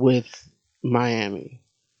 With Miami,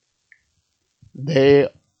 they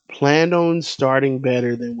planned on starting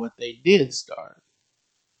better than what they did start.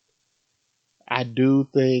 I do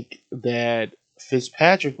think that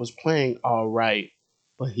Fitzpatrick was playing all right,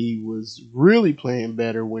 but he was really playing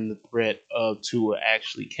better when the threat of Tua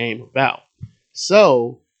actually came about.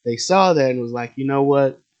 So they saw that and was like, you know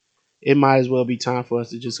what? It might as well be time for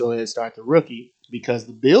us to just go ahead and start the rookie because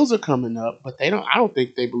the Bills are coming up, but I don't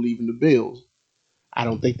think they believe in the Bills. I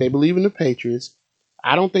don't think they believe in the Patriots.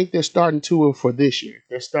 I don't think they're starting Tua for this year.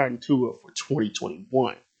 They're starting Tua for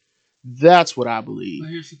 2021. That's what I believe.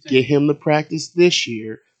 Get him the practice this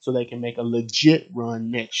year so they can make a legit run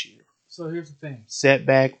next year. So here's the thing. Set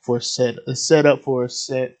up for a set.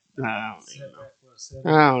 Don't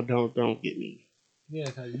get me. Yeah,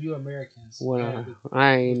 because you Americans. Well,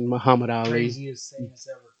 I ain't Muhammad Ali. Craziest sayings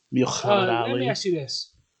ever. Muhammad Ali. Let me ask you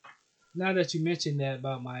this. Now that you mentioned that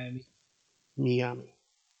about Miami. Miami.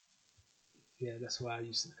 Yeah, that's what I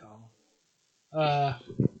used to call them.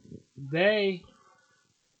 They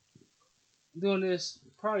doing this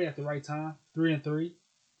probably at the right time, 3-3.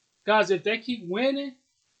 Guys, if they keep winning,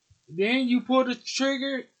 then you pull the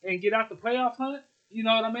trigger and get out the playoff hunt. You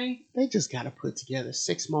know what I mean? They just got to put together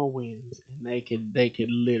 6 more wins, and they could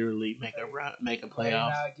literally make a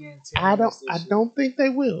playoff. I don't think they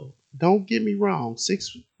will. Don't get me wrong.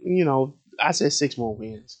 6, I said 6 more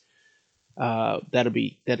wins. That'll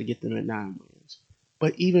get them at 9 wins.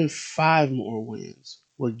 But even 5 more wins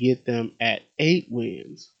will get them at 8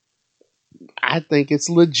 wins. I think it's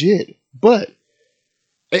legit. But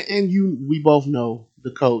we both know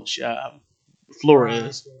the coach,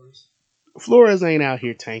 Flores. Flores ain't out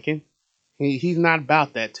here tanking. He's not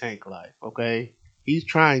about that tank life, okay? He's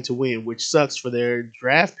trying to win, which sucks for their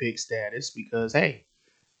draft pick status because, hey,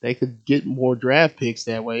 they could get more draft picks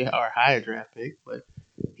that way or higher draft pick, but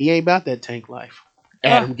he ain't about that tank life.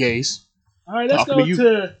 Adam Gase. All right, let's go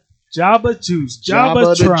to Jabba Juice.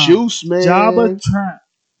 Jabba the Juice, man. Jabba Trump.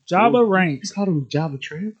 Jabba Ranks. You called him Jabba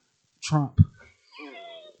Tramp? Trump.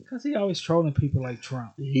 Because he always trolling people like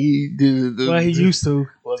Trump. He did. Well, he used to.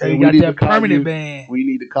 Well, he got that permanent ban. We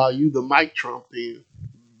need to call you the Mike Trump then,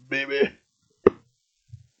 baby.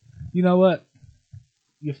 You know what?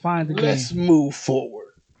 You find the game. Let's move forward.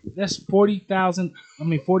 That's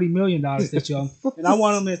 $40 million that y'all. And I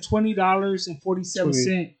want them at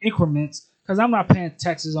 $20.47 increments because I'm not paying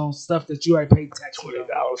taxes on stuff that you already paid taxes on.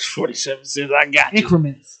 $20.47. I got you.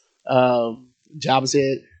 Increments. Jabba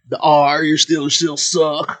said, the R, you still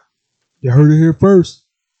suck. You heard it here first.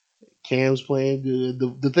 Cam's playing good.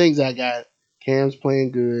 The things I got, Cam's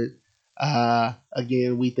playing good.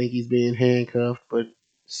 Again, we think he's being handcuffed, but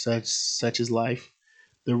such is life.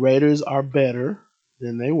 The Raiders are better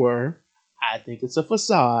than they were. I think it's a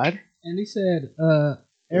facade. And he said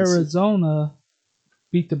Arizona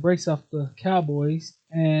beat the brakes off the Cowboys,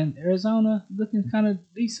 and Arizona looking kind of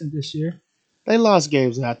decent this year. They lost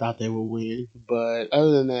games that I thought they would win, but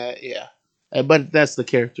other than that, yeah. But that's the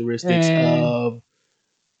characteristics of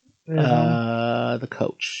the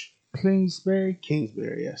coach. Kingsbury,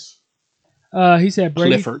 yes. He said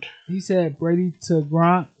Brady. Clifford. He said Brady to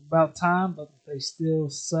Gronk about time, but they still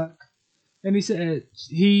suck. And he said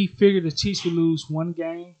he figured the Chiefs would lose one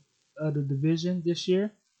game of the division this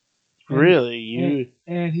year. Really?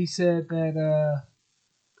 And he said that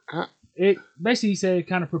it basically he said it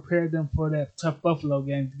kind of prepared them for that tough Buffalo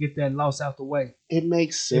game to get that loss out the way. It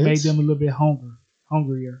makes sense. It made them a little bit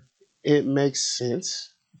hungrier. It makes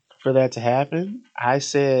sense for that to happen. I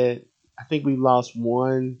think we lost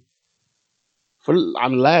one.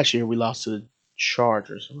 Last year we lost to the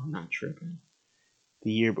Chargers, so I'm not tripping.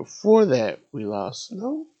 The year before that we lost.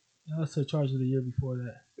 No, that's the Chargers the year before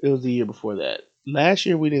that. It was the year before that. Last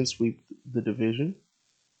year we didn't sweep the division.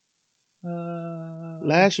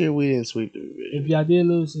 Last year we didn't sweep the division. If y'all did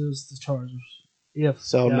lose, it was the Chargers.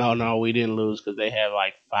 No, we didn't lose because they had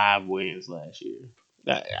like 5 wins last year.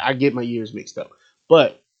 I get my years mixed up,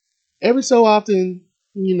 but every so often,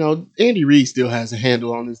 Andy Reid still has a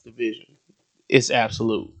handle on this division. It's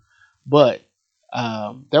absolute, but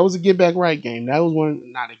that was a get back right game. That was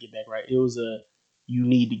not a get back right. It was a you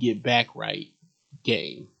need to get back right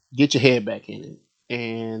game. Get your head back in it.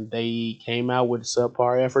 And they came out with a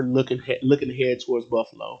subpar effort, looking ahead towards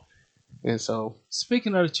Buffalo. And so,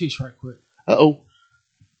 speaking of the Chiefs, right quick.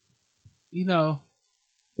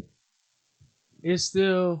 It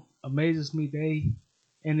still amazes me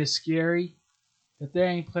and it's scary that they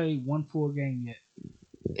ain't played one full game yet.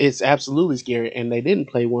 It's absolutely scary, and they didn't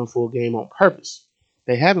play one full game on purpose.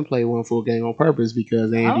 They haven't played one full game on purpose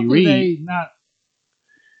because Andy Reid.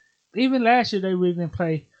 Even last year, they really didn't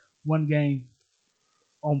play one game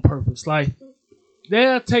on purpose. Like,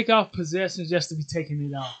 they'll take off possessions just to be taking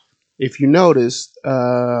it off. If you noticed,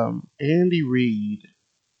 Andy Reid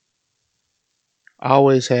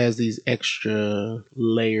always has these extra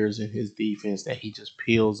layers in his defense that he just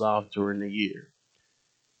peels off during the year.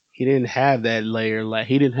 He didn't have that layer.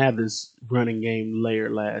 He didn't have this running game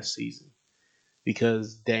layer last season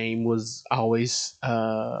because Dame was always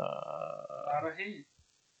out of hand.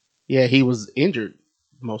 Yeah, he was injured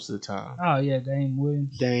most of the time. Oh yeah, Damian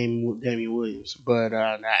Williams. But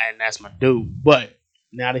and that's my dude. But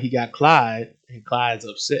now that he got Clyde, and Clyde's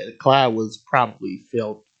upset. Clyde was probably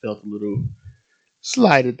felt a little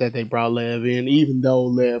slighted that they brought Lev in, even though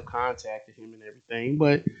Lev contacted him and everything.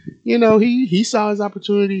 But he saw his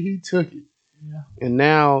opportunity, he took it. Yeah. And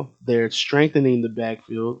now they're strengthening the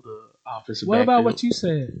backfield, the offensive What backfield. about what you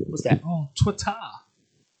said? What's that? On Twitter.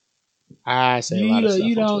 I say a lot of stuff.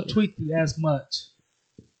 You don't tweet as much.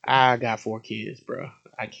 I got 4 kids, bro.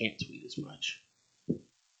 I can't tweet as much.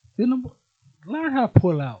 Learn how to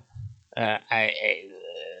pull out. I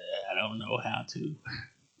don't know how to.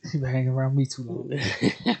 You've been hanging around me too long.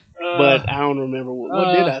 But I don't remember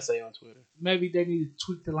what did I say on Twitter. Maybe they need to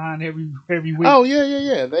tweak the line every week. Oh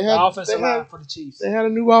yeah. They had offensive line for the Chiefs. They had a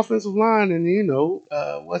new offensive line, and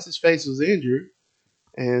what's his face was injured,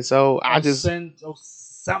 and so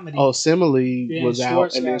Simile was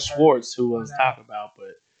out, and then Schwartz, who was talking about.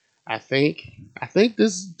 But I think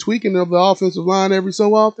this tweaking of the offensive line every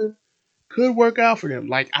so often could work out for them.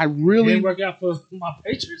 Like it didn't work out for my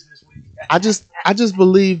Patriots this week. I just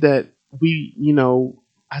believe that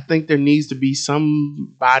I think there needs to be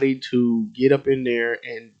somebody to get up in there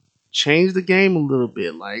and change the game a little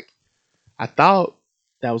bit. Like, I thought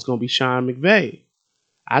that was going to be Sean McVay.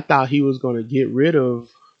 I thought he was going to get rid of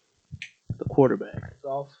the quarterback.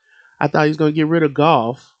 Goff. I thought he was going to get rid of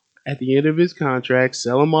Goff at the end of his contract,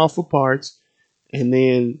 sell him off for parts, and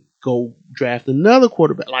then go draft another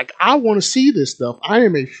quarterback. Like, I want to see this stuff. I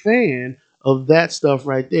am a fan of that stuff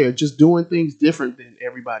right there, just doing things different than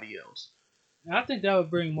everybody else. I think that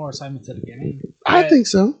would bring more excitement to the game. I think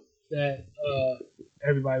so. That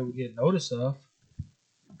everybody would get notice of.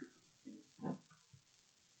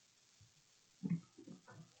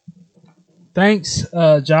 Thanks,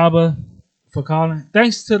 Jabba, for calling.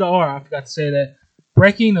 Thanks to the R. I forgot to say that.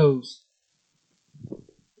 Breaking news.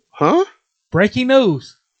 Huh? Breaking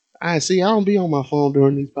news. I see. I don't be on my phone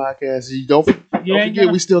during these podcasts. Don't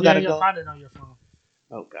forget, we still got to go. Find it on your phone.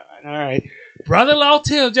 Oh God! All right. Brother-in-law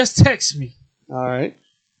Tim just texted me. All right.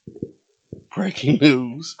 Breaking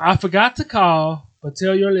news. I forgot to call, but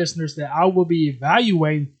tell your listeners that I will be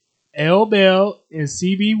evaluating L. Bell and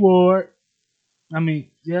CB Ward.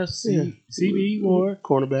 CB Ward.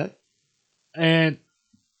 Cornerback. And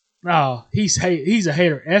he's a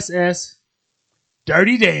hater. SS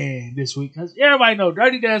Dirty Dan this week. Because everybody know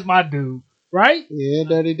Dirty Dan's my dude, right? Yeah,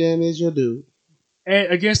 Dirty Dan is your dude.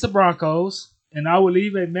 And against the Broncos. And I will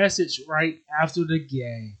leave a message right after the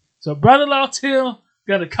game. So brother-in-law Tim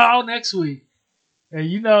gonna call next week. And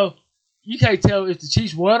you can't tell if the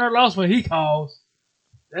Chiefs won or lost when he calls.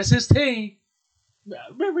 That's his team.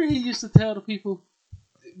 Remember he used to tell the people,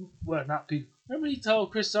 well, not people. Remember he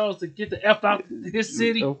told Chris Jones to get the F out his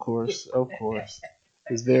city? Of course.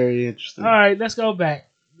 It's very interesting. All right, let's go back.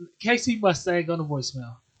 KC Mustang on the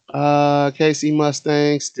voicemail. KC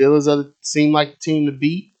Mustang Steelers seem like the team to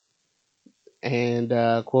beat. And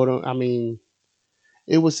it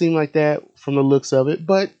would seem like that from the looks of it,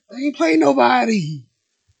 but they ain't played nobody.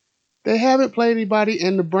 They haven't played anybody,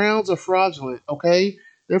 and the Browns are fraudulent, okay?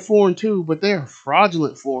 They're 4-2, but they're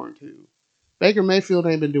fraudulent 4-2. Baker Mayfield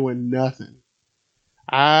ain't been doing nothing.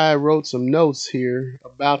 I wrote some notes here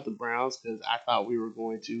about the Browns because I thought we were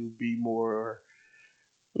going to be more,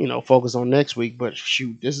 focused on next week, but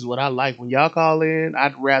shoot, this is what I like. When y'all call in,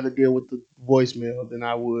 I'd rather deal with the voicemail than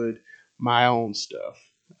I would my own stuff.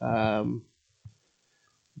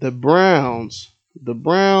 The Browns,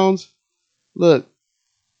 look,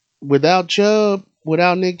 without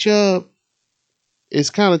Nick Chubb,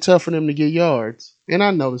 it's kind of tough for them to get yards. And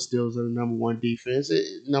I know the Steelers are the number one defense,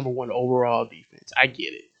 number one overall defense. I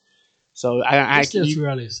get it. So I still too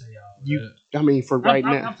early to say y'all. For right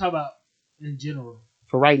now, I'm talking about in general.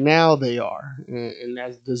 For right now, they are, and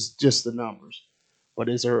that's just the numbers. But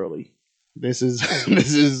it's early. This is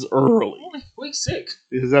early. Only week 6.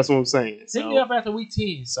 That's what I'm saying. Pick me up after week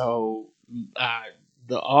 10. So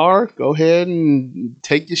the R, go ahead and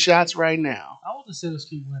take your shots right now. I want the Steelers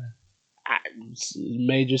keep winning.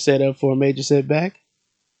 Major setup for a major setback.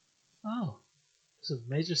 Oh, it's a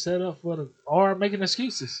major setup for the R making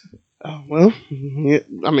excuses. Oh well, yeah,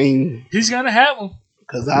 he's gonna have them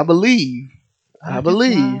because I believe.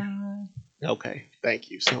 Okay, thank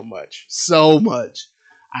you so much.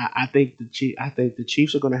 I think the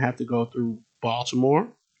Chiefs are going to have to go through Baltimore,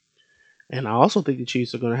 and I also think the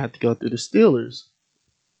Chiefs are going to have to go through the Steelers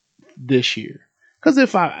this year. Because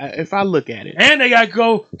if I look at it, and they got to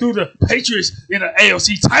go through the Patriots in an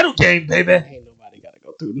AFC title game, baby. Ain't nobody got to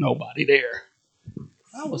go through nobody there.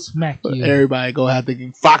 I will smack you. Everybody gonna have to.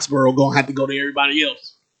 Foxborough gonna have to go to everybody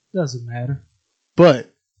else. Doesn't matter.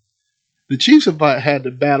 But the Chiefs have had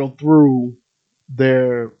to battle through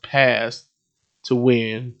their past to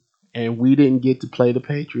win, and we didn't get to play the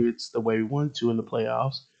Patriots the way we wanted to in the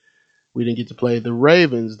playoffs. We didn't get to play the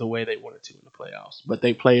Ravens the way they wanted to in the playoffs. But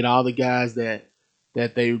they played all the guys that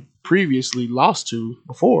they previously lost to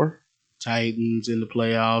before. Titans in the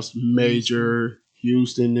playoffs, Major,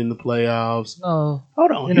 Houston in the playoffs. No,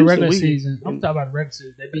 hold on. In the regular season, I'm talking about the regular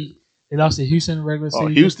season. They lost to Houston in the regular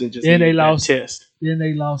season. Houston just then they lost. Test. Then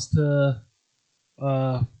they lost to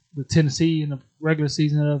the Tennessee in the regular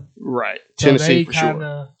season. Right, so Tennessee for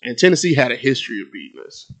sure. And Tennessee had a history of beating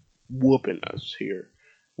us, whooping us here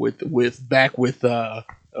with no,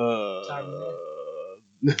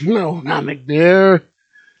 not McNair.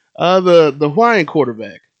 The Hawaiian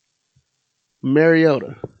quarterback,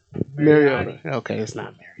 Mariota. Okay, it's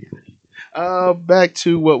not Mariota. Back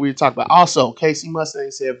to what we were talking about. Also, KC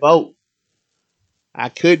Mustang said vote. I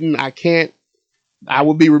can't. I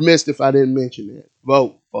would be remiss if I didn't mention that.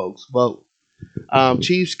 Vote, folks, vote.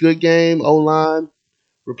 Chiefs, good game. O-line,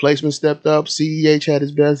 replacement stepped up. CEH had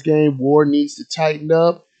his best game. Ward needs to tighten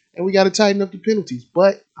up. And we got to tighten up the penalties.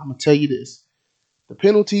 But I'm going to tell you this. The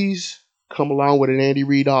penalties come along with an Andy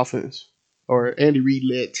Reid offense or Andy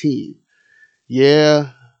Reid-led team.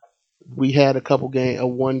 Yeah, we had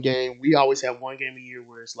one game. We always have one game a year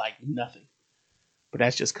where it's like nothing. But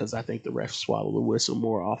that's just because I think the refs swallow the whistle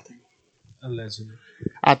more often. Allegedly.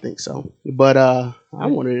 I think so. But I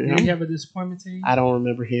wanted to. Do you have a disappointment team? I don't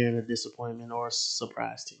remember hearing a disappointment or a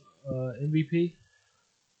surprise team. MVP?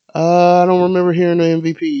 I don't remember hearing an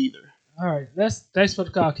MVP either. All right. Thanks for the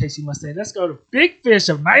call, KC Mustang. Let's go to Big Fish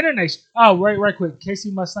of Niner Nation. Oh, right quick.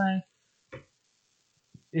 KC Mustang.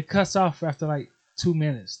 It cuts off after like 2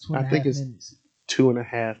 minutes. I think it's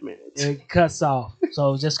 2.5 minutes. It cuts off.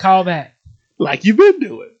 So just call back. Like you've been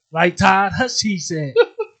doing. Like Todd Husky said.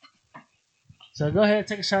 So go ahead and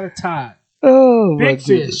take a shot at Todd. Oh, Big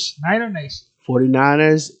Fish, Niner Nation.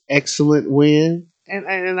 49ers, excellent win.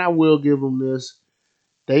 And I will give them this.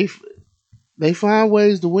 They find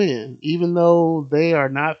ways to win, even though they are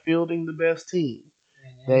not fielding the best team.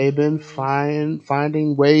 They've been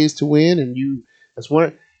finding ways to win, and that's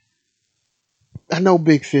one. I know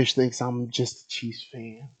Big Fish thinks I'm just a Chiefs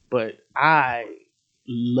fan, but I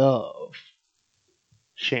love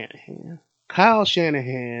Shanahan. Kyle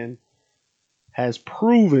Shanahan has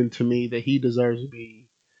proven to me that he deserves to be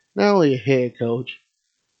not only a head coach.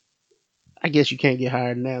 I guess you can't get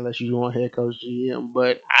higher than that unless you want head coach GM,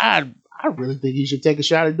 but I really think he should take a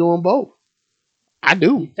shot at doing both. I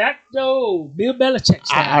do. Facto, Bill Belichick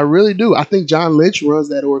style. I really do. I think John Lynch runs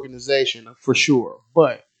that organization for sure.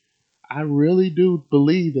 But I really do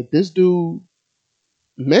believe that this dude,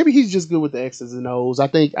 maybe he's just good with the X's and O's. I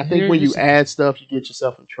think when you add stuff, you get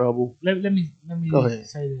yourself in trouble. Let me Go ahead.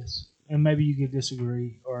 say this, and maybe you can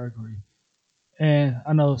disagree or agree. And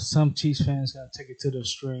I know some Chiefs fans got to take it to the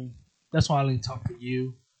extreme. That's why I only talk to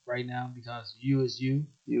you right now, because you is you.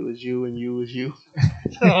 You is you, and you is you.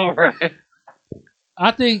 All right.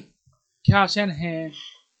 I think Kyle Shanahan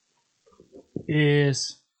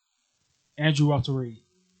is Andrew Walter Reed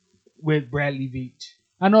with Bradley Veach.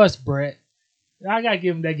 I know it's Brett. I got to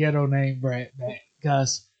give him that ghetto name, Brett, back,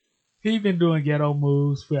 because he been doing ghetto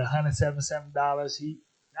moves for $177.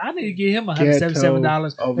 I need to give him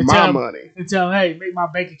 $177 of my money and tell him, hey, make my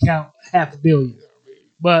bank account $500 million.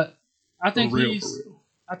 But I think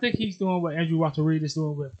I think he's doing what Andrew Walter Reed is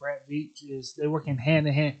doing with Brad Veach. Is they're working hand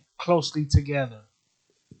in hand closely together.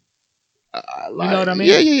 You know what I mean?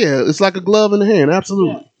 Yeah. It's like a glove in the hand.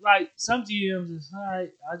 Absolutely. Yeah, like some GMs is, all right,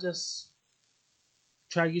 I just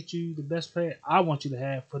try to get you the best player I want you to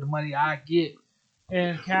have for the money I get.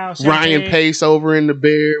 And Kyle Ryan Pace over in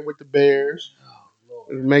with the Bears. Oh,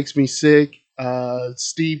 it makes me sick.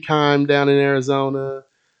 Steve Keim down in Arizona.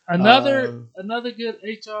 Another good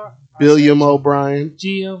HR William O'Brien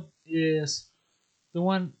GM is the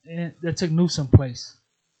one that took Newsom's place.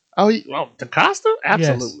 Oh, DeCosta?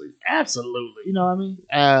 Absolutely. Yes. Absolutely. You know what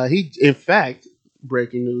I mean? In fact,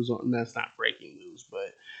 breaking news that's not breaking news,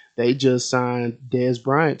 but they just signed Dez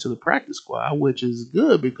Bryant to the practice squad, which is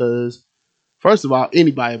good because, first of all,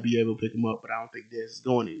 anybody will be able to pick him up, but I don't think Dez is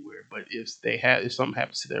going anywhere. But if something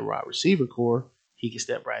happens to their wide receiver core, he can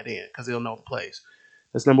step right in because he'll know the plays.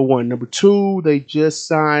 That's number one. Number two, they just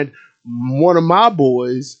signed one of my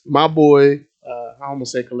boys, I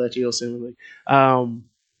almost say Kelechi Osemele,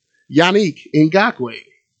 Yannick Ngakoue.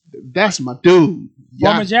 That's my dude.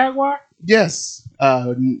 Former Jaguar? Yes.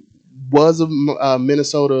 Was a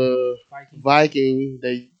Minnesota Viking.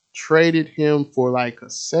 They traded him for like a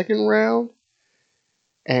second round.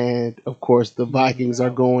 And, of course, the Vikings are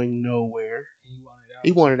going nowhere.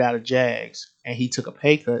 He wanted out of Jags, and he took a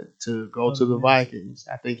pay cut to go to the Vikings.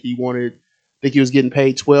 I think he was getting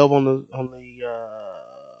paid $12 on the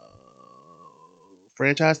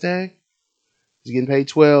franchise tag. He's getting paid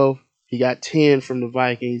 $12. He got $10 from the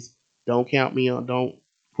Vikings. Don't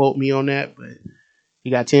quote me on that, but he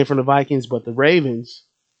got $10 from the Vikings. But the Ravens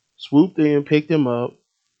swooped in, picked him up,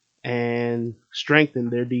 and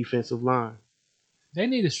strengthened their defensive line. They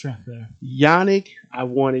need a strength there. Yannick, I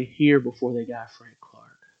wanted here before they got Frank Clark.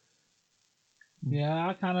 Yeah,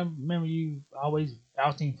 I kind of remember you always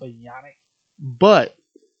vouching for Yannick. But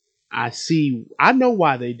I know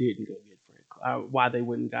why they didn't go get Frank Clark, why they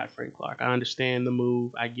wouldn't got Frank Clark. I understand the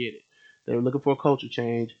move. I get it. They were looking for a culture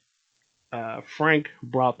change. Frank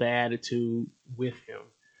brought the attitude with him.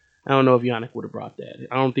 I don't know if Yannick would have brought that.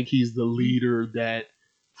 I don't think he's the leader that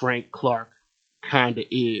Frank Clark kind of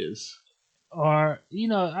is. Or, you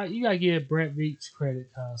got to give Brett Veach credit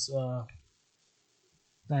because,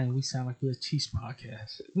 dang, we sound like we're a Chiefs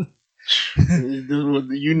podcast.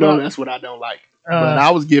 That's what I don't like. But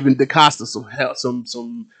I was giving DeCosta some help,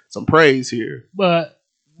 some praise here. But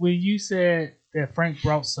when you said that Frank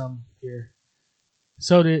brought some here,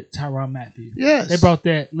 so did Tyrann Mathieu. Yes. They brought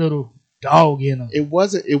that little dog in them. It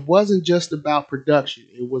wasn't just about production.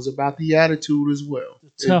 It was about the attitude as well.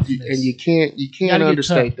 The toughness. And you can't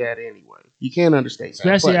understate that anyway. You can't understate that.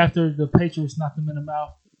 Especially after the Patriots knocked them in the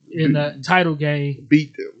mouth in the title game.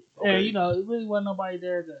 Beat them. Okay. And, it really wasn't nobody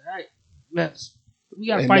there to, hey, we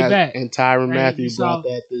got to fight back. And Tyrann Mathieu brought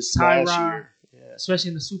that this last year. Yeah. Especially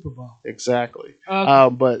in the Super Bowl. Exactly.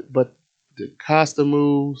 But the Costa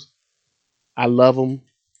moves, I love them.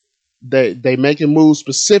 They making moves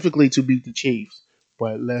specifically to beat the Chiefs.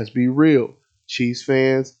 But let's be real. Chiefs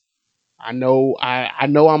fans, I know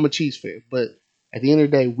I'm a Chiefs fan, but at the end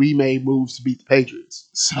of the day, we made moves to beat the Patriots.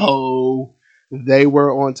 So they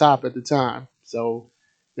were on top at the time. So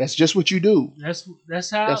that's just what you do. That's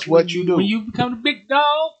what you do. When you become the big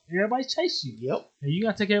dog, everybody chase you. Yep. And you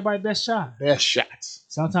got to take everybody's best shot. Best shots.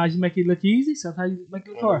 Sometimes you make it look easy. Sometimes you make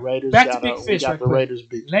it look hard. Raiders Back to Big Fish right quick.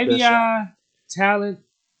 Big Le'Veon Talent,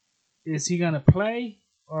 is he going to play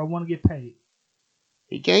or want to get paid?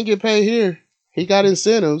 He can't get paid here. He got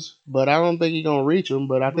incentives, but I don't think he's going to reach them.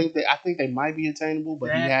 But I think they might be attainable,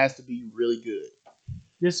 but he has to be really good.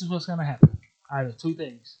 This is what's going to happen. Either two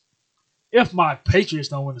things. If my Patriots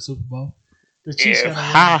don't win the Super Bowl, the Chiefs going to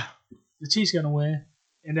win. The Chiefs going to win,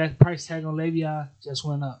 and that price tag on Le'Veon just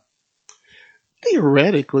went up.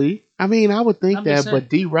 Theoretically, I mean, I would think that, but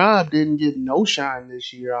D-Rob didn't get no shine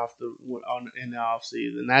this year in the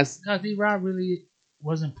offseason. That's because D-Rob really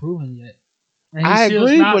wasn't proven yet. And I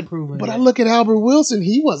agree, but I look at Albert Wilson.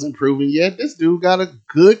 He wasn't proven yet. This dude got a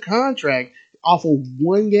good contract off of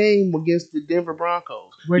one game against the Denver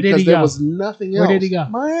Broncos. Where did he go? There was nothing else. Where did he go?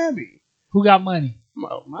 Miami. Who got money?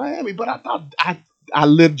 Miami, but I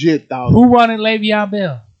legit thought. Who wanted Le'Veon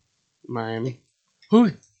Bell? Miami. Who?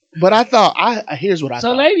 But I thought here's what I thought.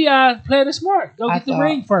 So Le'Veon played it smart. Go get the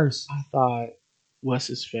ring first. I thought what's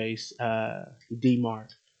his face?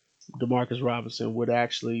 Demarcus Robinson would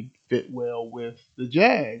actually fit well with the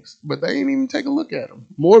Jags, but they ain't even take a look at him.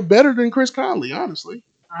 More better than Chris Conley, honestly.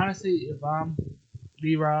 Honestly, if I'm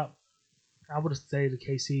D-Rob, I would have stayed at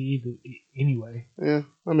KC anyway. Yeah,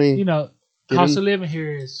 I mean, cost of living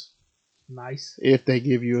here is nice. If they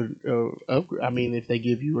give you if they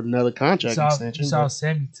give you another contract extension. You saw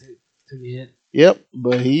Sammy to the hit. Yep,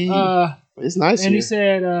 but it's nice. And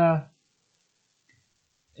here.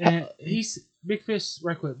 he said, Big Fish,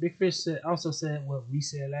 right quick. Big Fish also said what we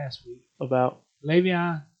said last week about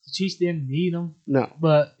Le'Veon. The Chiefs didn't need him. No,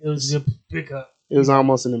 but it was a good pickup. It was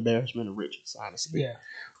almost an embarrassment of riches, honestly. Yeah.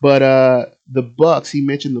 But the Bucks, he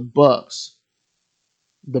mentioned the Bucks.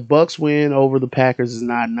 The Bucks win over the Packers is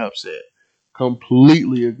not an upset.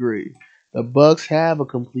 Completely agree. The Bucks have a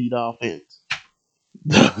complete offense.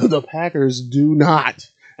 The Packers do not.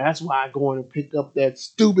 That's why I'm going to pick up that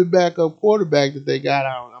stupid backup quarterback that they got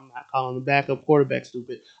out. I'm not calling the backup quarterback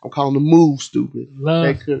stupid. I'm calling the move stupid.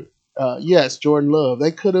 Love. Yes, Jordan Love.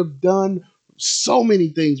 They could have done so many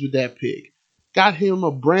things with that pick. Got him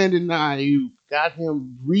a Brandon Ayuk. Got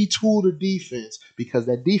him retooled the defense because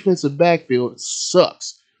that defensive backfield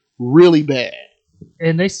sucks really bad.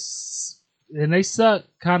 And they suck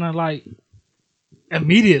kind of like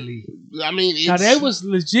immediately. I mean, they was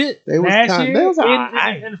legit last year.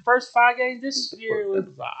 In the first 5 games this year, it was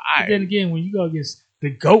but then again, when you go against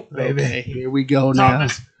the GOAT, baby. Okay, here we go now.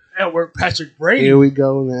 Edward Patrick Brady. Here we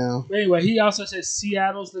go now. But anyway, he also said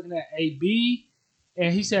Seattle's looking at AB,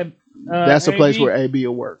 and he said that's the place where AB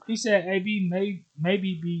will work. He said AB maybe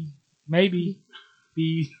be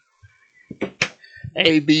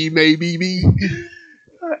AB maybe be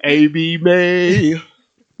AB may.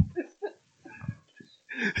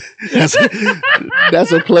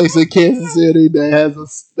 That's a place in Kansas City that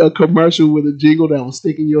has a commercial with a jingle that will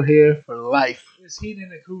stick in your hair for life. It's heating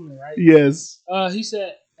and cooling, right? Yes. He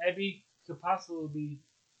said AB could possibly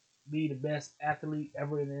be the best athlete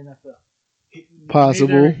ever in the NFL.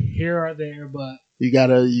 Possible. Here or there, but you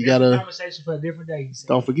gotta conversation for a different day. He said.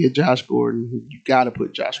 Don't forget Josh Gordon. You gotta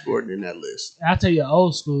put Josh Gordon in that list. I'll tell you,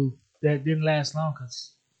 old school that didn't last long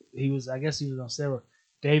because he was on steroids.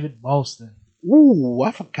 David Boston. Ooh,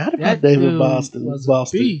 I forgot about David Boston. Was a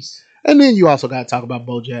beast. And then you also got to talk about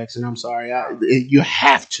Bo Jackson. I'm sorry, you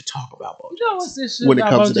have to talk about Bo Jackson. What's this shit when it about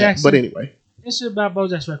comes Bo to Jackson? that. But anyway, this shit about Bo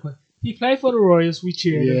Jackson right quick. He played for the Royals. We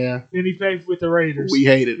cheered him. Then he played with the Raiders. We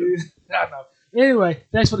hated him. I know. Anyway,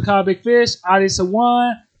 thanks for the call, Big Fish. Audience of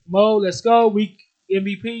 1. Mo, let's go. Week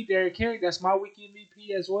MVP, Derrick Henry. That's my week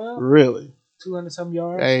MVP as well. Really? 200-some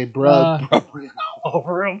yards. Hey, bro. Ran all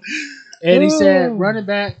over him. And he said running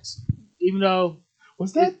backs, even though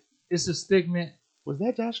was that it's a stigma. Was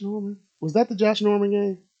that Josh Norman? Was that the Josh Norman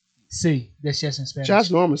game? See, that's just in Spanish. Josh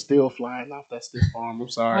Norman's still flying off that stiff arm. I'm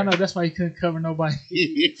sorry. I know, that's why he couldn't cover nobody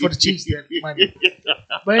for the Chiefs.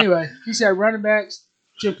 But anyway, he said running backs,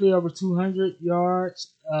 typically over 200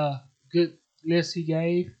 yards. Good list he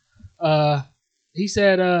gave. He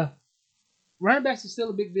said running backs is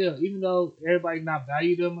still a big deal, even though everybody not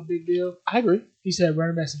value them a big deal. I agree. He said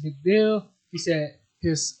running backs a big deal. He said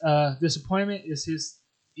his disappointment is his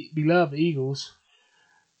beloved Eagles.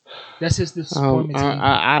 That's his disappointment.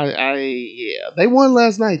 Yeah, they won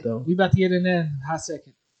last night though. We about to get in there in a hot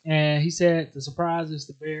second. And he said the surprise is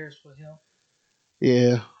the Bears for him.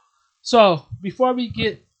 Yeah. So before we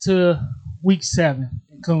get to week 7,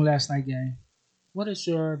 including last night game, what is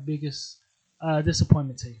your biggest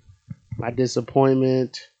disappointment to you? My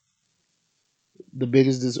disappointment, my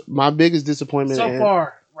biggest disappointment so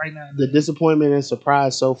far right now. The disappointment and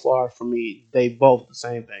surprise so far for me, they both the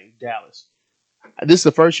same thing. Dallas. This is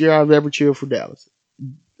the first year I've ever cheered for Dallas.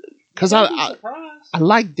 Because I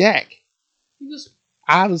like Dak.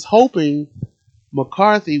 I was hoping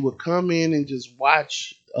McCarthy would come in and just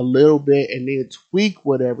watch a little bit and then tweak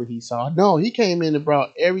whatever he saw. No, he came in and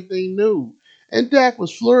brought everything new. And Dak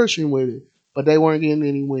was flourishing with it, but they weren't getting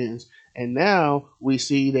any wins. And now we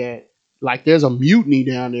see that, like, there's a mutiny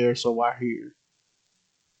down there, so I hear.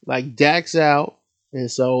 Like, Dak's out. And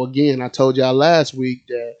so, again, I told y'all last week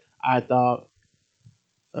that I thought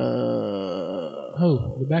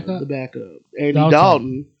the backup? The backup. Andy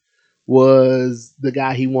Dalton was the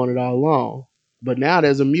guy he wanted all along. But now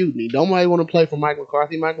there's a mutiny. Nobody want to play for Mike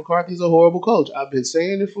McCarthy. Mike McCarthy's a horrible coach. I've been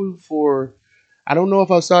saying it for I don't know if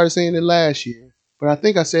I started saying it last year, but I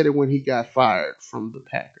think I said it when he got fired from the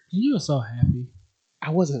Packers. You were so happy. I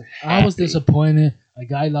wasn't happy. I was disappointed. A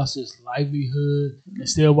guy lost his livelihood and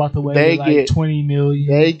still walked away with like $20 million.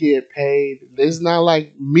 They get paid. It's not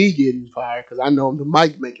like me getting fired because I know the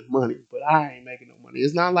Mike making money, but I ain't making no money.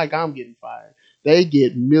 It's not like I'm getting fired. They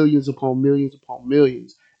get millions upon millions upon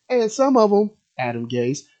millions. And some of them, Adam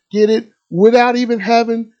Gase, get it without even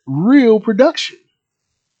having real production.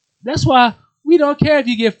 That's why we don't care if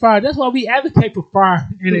you get fired. That's why we advocate for fire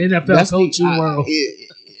in the NFL coaching world.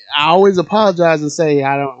 I always apologize and say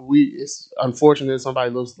it's unfortunate that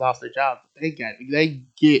somebody lost their job. They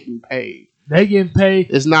getting paid. They getting paid.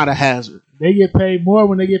 It's not a hazard. They get paid more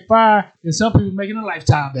when they get fired than some people making a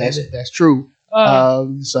lifetime. That's true.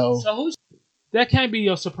 So that can't be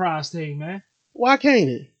your surprise team, man. Why can't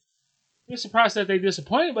it? You're surprised that they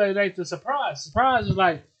disappointed, but it ain't the surprise. Surprise is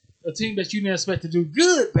like a team that you didn't expect to do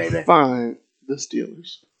good, baby. Fine, the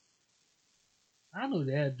Steelers. I knew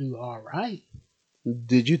they'd do all right.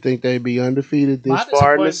 Did you think they'd be undefeated this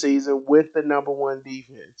far in the season with the number one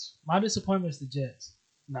defense? My disappointment is the Jets.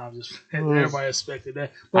 No, I'm just everybody expected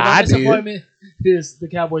that. But my disappointment is the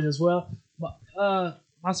Cowboys as well.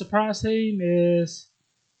 My surprise team is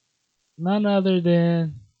none other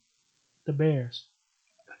than the Bears.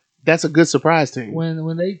 That's a good surprise team.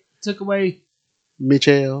 When they took away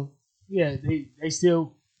Mitchell. Yeah, they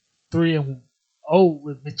still 3-0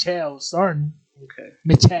 with Mitchell starting. Okay.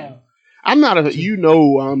 Mitchell. I'm not a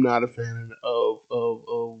fan of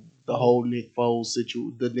the whole Nick Foles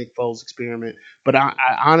the Nick Foles experiment, but I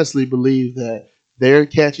honestly believe that they're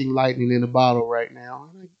catching lightning in a bottle right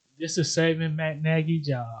now. This is saving Matt Nagy's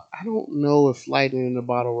job. I don't know if lightning in a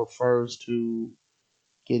bottle refers to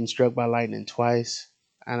getting struck by lightning twice.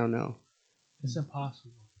 I don't know. It's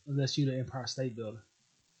impossible unless you're the Empire State Building.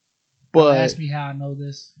 But ask me how I know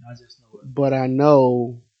this. I just know it. But I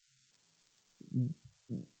know.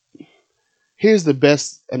 Here's the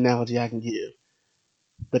best analogy I can give.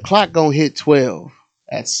 The clock gonna hit 12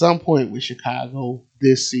 at some point with Chicago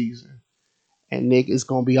this season, and Nick is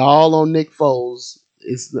gonna be all on Nick Foles.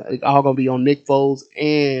 It's all gonna be on Nick Foles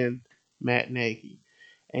and Matt Nagy.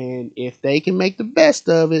 And if they can make the best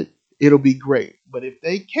of it, it'll be great. But if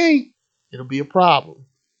they can't, it'll be a problem.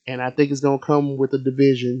 And I think it's gonna come with a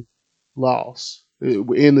division loss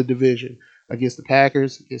in the division against the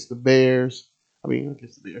Packers, against the Bears.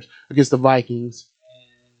 Against the Vikings.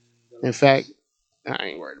 In fact, I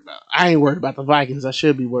ain't worried about the Vikings. I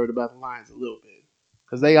should be worried about the Lions a little bit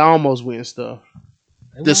because they almost win stuff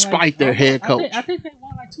despite their head coach. I think they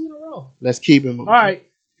won like 2 in a row. Let's keep him. All right,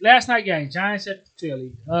 last night game, Giants at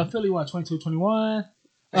Philly. Philly won 22-21.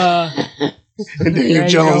 And Daniel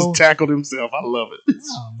Jones tackled himself. I love it.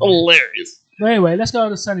 It's hilarious. But anyway, let's go to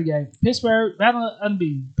the Sunday game. Pittsburgh, battle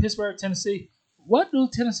unbeaten. Pittsburgh, Tennessee. What do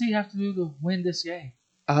Tennessee have to do to win this game?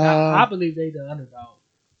 I believe they're the underdog.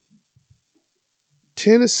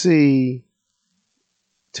 Tennessee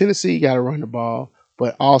got to run the ball,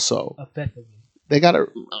 but also effectively. They got to.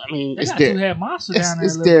 I mean, they got two-head monster down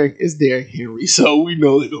there. It's Derrick Henry, so we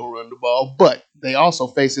know they're gonna run the ball. But they also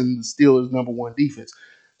facing the Steelers' number one defense.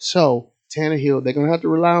 So Tannehill, they're gonna have to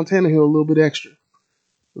rely on Tannehill a little bit extra,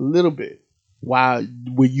 a little bit. While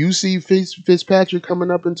when you see Fitzpatrick coming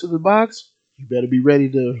up into the box, you better be ready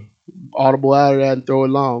to audible out of that and throw it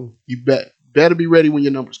long. You better be ready when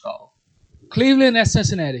your number's called. Cleveland at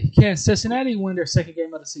Cincinnati. Can Cincinnati win their second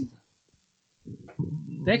game of the season?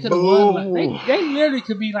 They could have won. They literally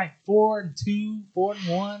could be like 4-2,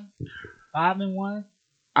 4-1, 5-1.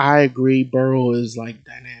 I agree. Burrow is like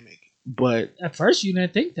dynamic, but at first you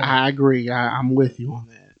didn't think that. I agree. I'm with you on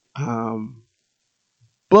that.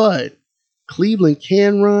 But Cleveland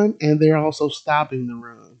can run, and they're also stopping the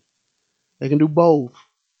run. They can do both.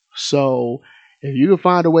 So if you can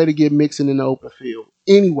find a way to get Mixon in the open field,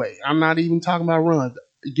 anyway, I'm not even talking about run.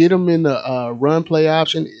 Get them in the run play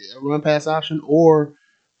option, run pass option, or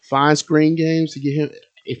find screen games to get him.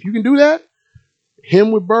 If you can do that,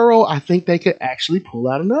 him with Burrow, I think they could actually pull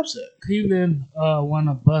out an upset. Cleveland won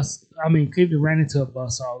a bus. I mean, Cleveland ran into a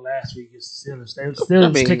bus all last week against the Steelers. They were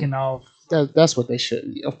still kicking off. That's what they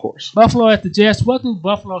should, of course. Buffalo at the Jets. What do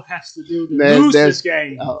Buffalo has to do to lose this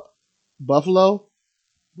game? Buffalo?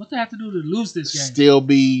 What do they have to do to lose this game? Still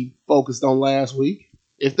be focused on last week.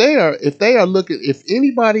 If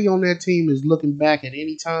anybody on that team is looking back at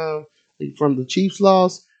any time from the Chiefs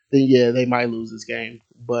loss, then yeah, they might lose this game.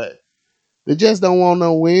 But the Jets don't want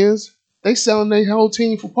no wins. They selling their whole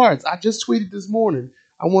team for parts. I just tweeted this morning.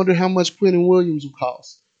 I wonder how much Quentin Williams will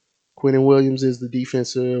cost. Quentin Williams is the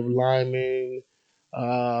defensive lineman.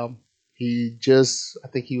 I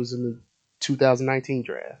think he was in the 2019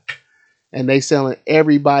 draft. And they selling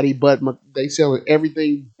everything but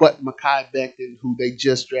Mekhi Becton, who they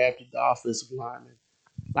just drafted, the offensive lineman.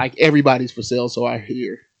 Like, everybody's for sale, so I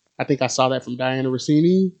hear. I think I saw that from Diana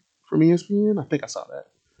Rossini from ESPN. I think I saw that.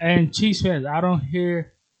 And Chiefs fans, I don't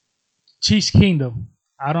hear Chiefs Kingdom.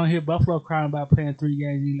 I don't hear Buffalo crying about playing 3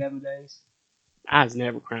 games in 11 days. I was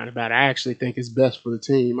never crying about it. I actually think it's best for the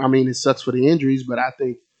team. I mean, it sucks for the injuries, but I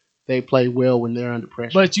think they play well when they're under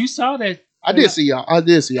pressure. But you saw that. I did see y'all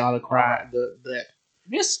to cry. That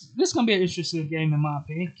This is gonna be an interesting game in my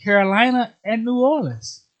opinion. Carolina and New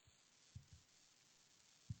Orleans.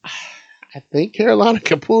 I think Carolina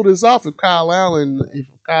can pull this off if Kyle Allen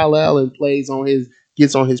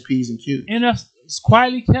gets on his P's and Q's. It's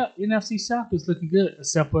quietly kept. NFC South is looking good,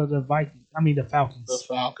 except for the Vikings. I mean the Falcons. The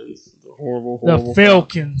Falcons. The horrible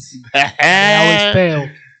Falcons. They always fail.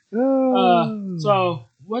 So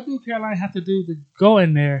what do Carolina have to do to go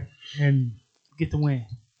in there and get the win?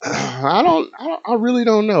 I really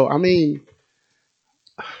don't know. I mean,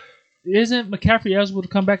 isn't McCaffrey eligible to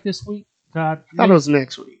come back this week? I thought it was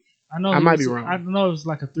next week. I might be wrong. I know it was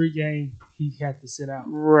like a 3-game he had to sit out.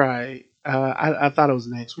 Right. I thought it was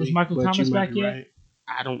next week. Is Michael Thomas back yet? Right.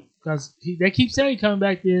 I don't, because they keep saying he's coming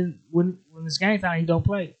back. Then when it's game time, he don't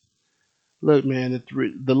play. Look, man,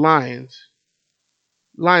 the Lions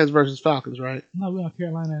versus Falcons, right? No, we're on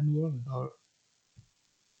Carolina and New Orleans.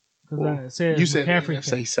 Because I said you said McCaffrey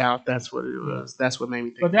say South. That's what it was. That's what made me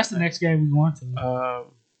think. But that's the next game we want to.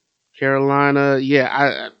 Carolina, yeah,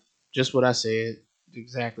 I just what I said,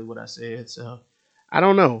 exactly what I said. So I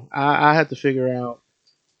don't know. I have to figure out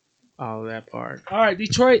all of that part. All right,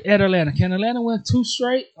 Detroit at Atlanta. Can Atlanta win 2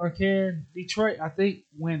 straight, or can Detroit, I think,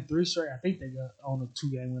 win 3 straight? I think they got on a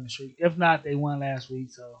 2-game winning streak. If not, they won last week.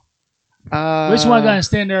 So which one got to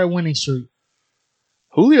stand there winning streak?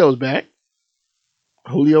 Julio's back.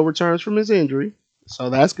 Julio returns from his injury, so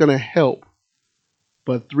that's going to help.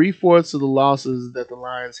 But 3/4 of the losses that the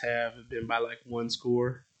Lions have been by like 1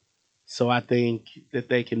 score. So I think that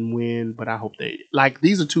they can win, but I hope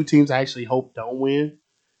these are 2 teams I actually hope don't win.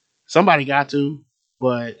 Somebody got to,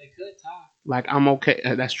 but they could tie. Like, I'm okay.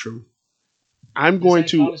 That's true. I'm going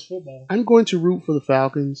to root for the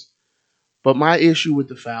Falcons, but my issue with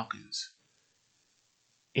the Falcons,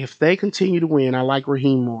 if they continue to win, I like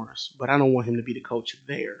Raheem Morris, but I don't want him to be the coach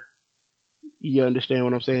there. You understand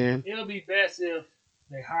what I'm saying? It'll be best if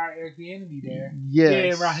they hire Eric Bieniemy there.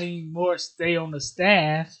 Yes. Yeah, Raheem Morris stay on the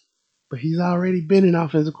staff. But he's already been an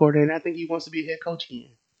offensive coordinator, and I think he wants to be a head coach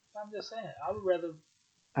again. I'm just saying, I would rather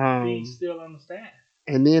be still on the staff.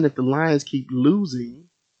 And then if the Lions keep losing,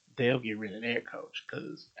 they'll get rid of their coach,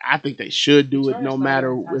 because I think they should do it no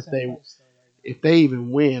matter if they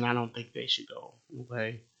even win. I don't think they should go.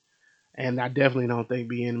 Okay, and I definitely don't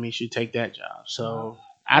think Bieniemy should take that job. So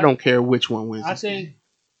I don't care which one wins. I think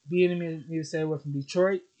Bieniemy needs to stay away from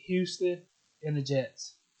Detroit, Houston, and the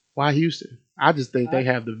Jets. Why Houston? I just think they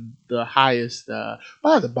have the highest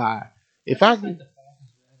by the bye. If I can,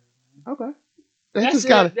 okay. That's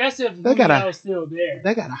if Julio's still there.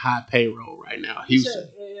 They got a high payroll right now. Houston.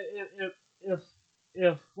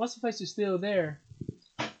 If what's the place is still there,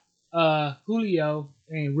 Julio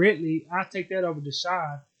and Ridley, I'll take that over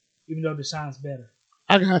Deshaun, even though Deshaun's better.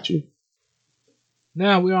 I got you.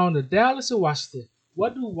 Now we're on the Dallas and Washington.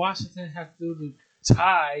 What do Washington have to do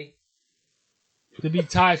to be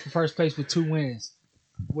tied for first place with 2 wins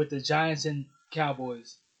with the Giants and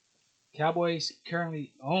Cowboys? Cowboys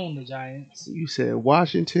currently own the Giants. You said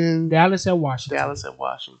Washington. Dallas at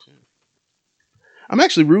Washington. I'm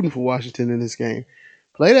actually rooting for Washington in this game.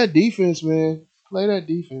 Play that defense, man. Play that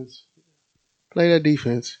defense.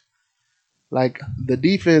 Like, the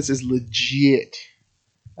defense is legit.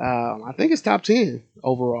 I think it's top 10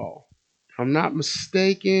 overall. If I'm not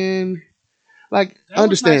mistaken. Like,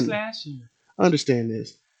 understand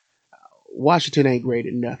this. Washington ain't great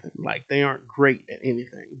at nothing. Like, they aren't great at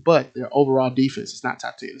anything. But their overall defense is not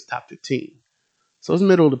top 10. It's top 15. So it's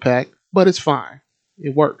middle of the pack, but it's fine.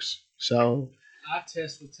 It works. So eye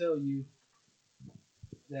test will tell you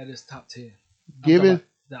that it's top 10. Given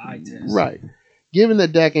the eye test. Right. Given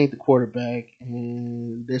that Dak ain't the quarterback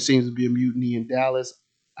and there seems to be a mutiny in Dallas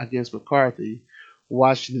against McCarthy,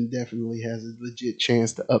 Washington definitely has a legit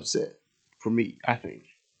chance to upset for me, I think.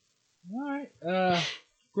 All right.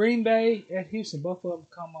 Green Bay at Houston. Both of them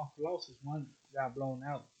come off losses. One got blown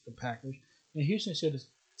out, the Packers. And Houston should have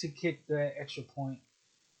to kick that extra point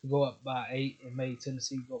to go up by 8 and made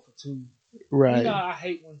Tennessee go for 2. Right. You know, I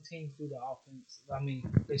hate when teams do the offense. I mean,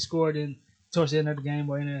 they scored towards the end of the game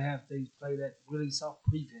or in the half. They play that really soft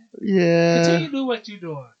prevent. Yeah. Continue to do what you're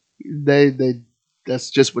doing. They that's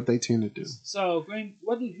just what they tend to do. So,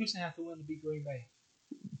 what did Houston have to win to beat Green Bay?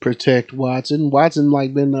 Protect Watson. Watson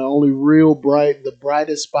been the only real the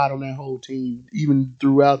brightest spot on that whole team, even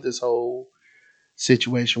throughout this whole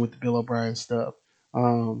situation with the Bill O'Brien stuff.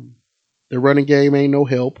 The running game ain't no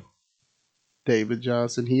help. David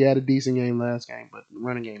Johnson, he had a decent game last game, but the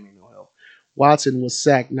running game ain't no help. Watson was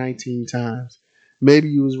sacked 19 times. Maybe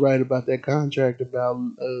you was right about that contract about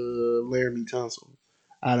Laramie Tunsil.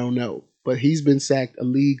 I don't know. But he's been sacked a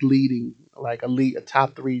league leading, a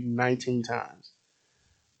top 3 19 times.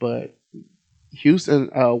 But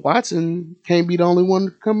Watson can't be the only one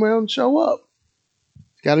to come around and show up.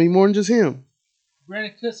 It's got to be more than just him.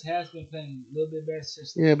 Brandon Cooks has been playing a little bit better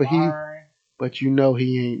since he ain't no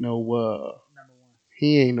number one.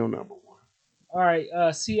 He ain't no number one. All right,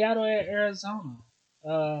 Seattle at Arizona.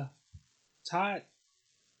 Todd,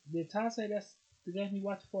 did Todd say that's the game he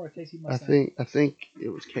watched for, or Casey Mustang? I think it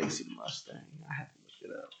was Casey Mustang. I have to look it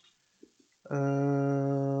up.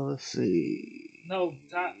 Let's see. No,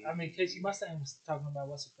 Todd. I mean Casey Mustang was talking about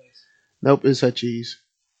what's the face. Nope, it's Hutchie's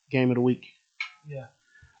game of the week. Yeah.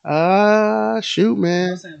 Shoot, man.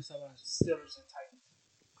 Mustang was talking about Steelers and Titans.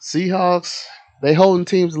 Seahawks. They holding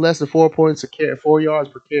teams less than 4 points a carry, 4 yards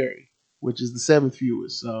per carry, which is the 7th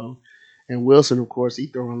fewest. So, and Wilson, of course, he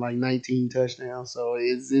throwing 19 touchdowns. So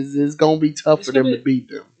it's gonna be tough for them to beat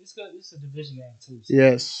them. It's a division game too. So.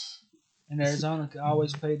 Yes. And Arizona can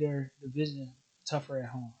always play their division tougher at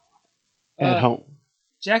home.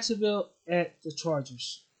 Jacksonville at the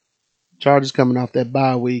Chargers. Chargers coming off that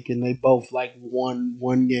bye week, and they both won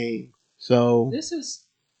one game. So this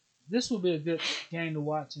will be a good game to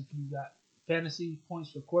watch if you got fantasy points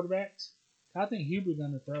for quarterbacks. I think Hubert's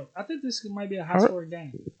going to throw. I think this might be a high-scoring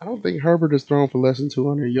game. I don't think Herbert has thrown for less than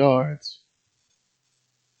 200 yards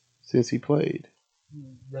since he played.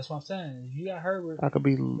 That's what I'm saying. If you got Herbert, I could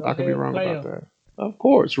be wrong about that. Of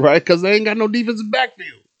course, right? Because they ain't got no defensive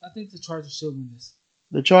backfield. I think the Chargers should win this.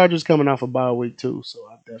 The Chargers coming off a bye week too, so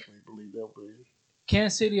I definitely believe they'll win.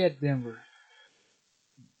 Kansas City at Denver.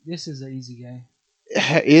 This is an easy game.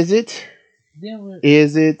 Is it? Denver.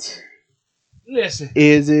 Is it? Listen.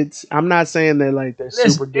 Is it? I'm not saying they're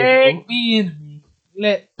super difficult. Eric Bieniemy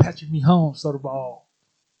let Patrick Mahomes throw the ball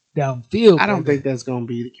downfield. I don't think that's going to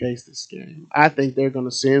be the case this game. I think they're going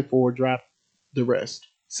to send 4, drop the rest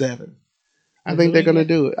 7. I think they're going to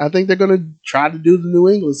do it. I think they're going to try to do the New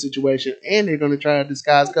England situation, and they're going to try to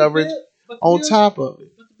disguise coverage on top of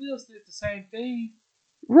it. But the Bills did the same thing.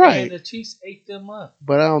 Right. And the Chiefs ate them up.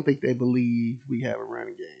 But I don't think they believe we have a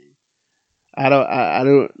running game. I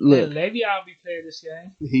don't look. Le'Veon will be playing this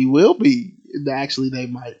game. He will be. Actually, they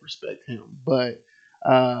might respect him, but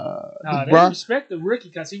they respect the rookie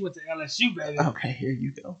because he went to LSU, baby. Okay, here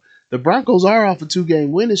you go. The Broncos are off a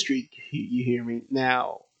 2-game winning streak. You hear me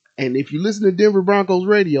now? And if you listen to Denver Broncos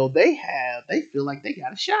radio, they feel like they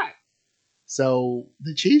got a shot. So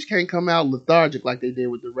the Chiefs can't come out lethargic like they did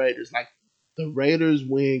with the Raiders. Like the Raiders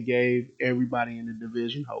win gave everybody in the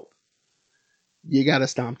division hope. You got to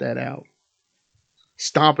stomp that out.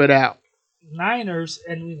 Stomp it out. Niners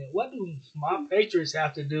and what do my Patriots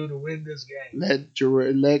have to do to win this game? Let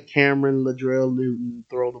Cameron Ladrell Newton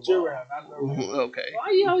throw the ball. Okay. Why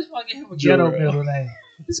you always want to give him a ghetto middle name?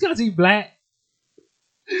 This guy's black.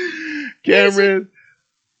 Cameron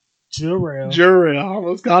Jarrell. I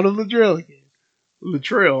almost called him Ladrell again.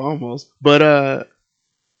 Latrell almost. But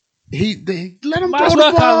they let him throw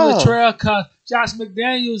the ball. Latrell because Josh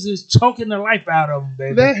McDaniels is choking the life out of him,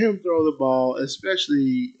 baby. Let him throw the ball,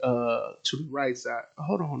 especially to the right side.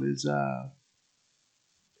 Hold on, is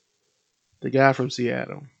the guy from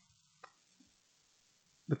Seattle,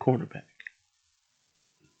 the cornerback.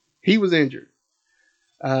 He was injured.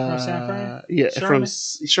 From San Fran? Yeah, Sherman?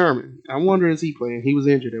 From Sherman. I wonder is he playing? He was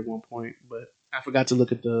injured at one point, but I forgot to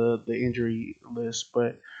look at the injury list.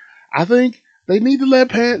 But I think they need to let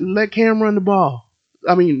Cam run the ball.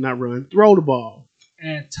 I mean, not run, throw the ball.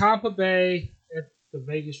 And Tampa Bay at the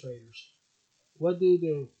Vegas Raiders. What do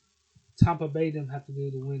the Tampa Bay them have to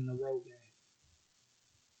do to win the road game?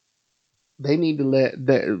 They need to let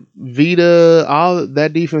that Vita, all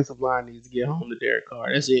that defensive line needs to get home to Derek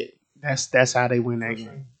Carr. That's it. That's how they win that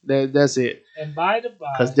game. That's it. And by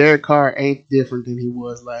because Derek Carr ain't different than he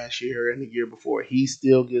was last year and the year before. He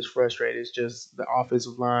still gets frustrated. It's just the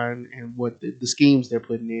offensive line and what the schemes they're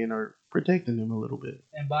putting in are protecting him a little bit.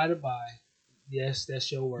 And by the by, yes,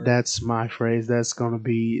 that's your word. That's my phrase. That's gonna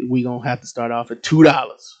be. We gonna have to start off at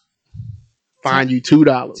 $2. Find you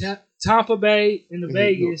 $2. Tampa Bay in the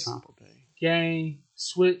Vegas game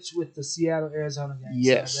switch with the Seattle Arizona game.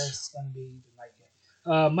 Yes, so that's gonna be the night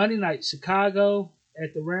game. Monday night, Chicago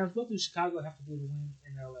at the Rams. What do Chicago have to do to win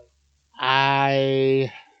in LA?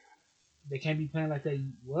 They can't be playing like they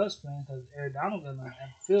was playing because Aaron Donald gonna have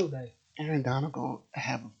a field day. Aaron Donald gonna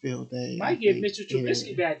have a field day. Might get Mitchell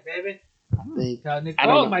Trubisky back, baby. I think Nick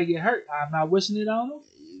Foles might get hurt. I'm not wishing it on him.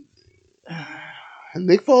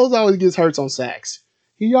 Nick Foles always gets hurt on sacks.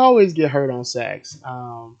 He always get hurt on sacks.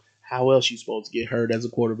 How else you supposed to get hurt as a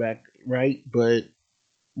quarterback, right? But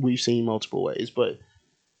we've seen multiple ways. But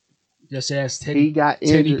just ask Teddy. He got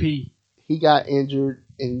Teddy injured. P. He got injured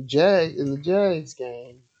in the Jags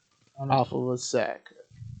game off of a sack.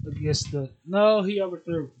 No, he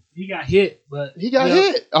overthrew. He got hit, but he got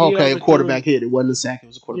hit. Okay, a quarterback hit. It wasn't a sack. It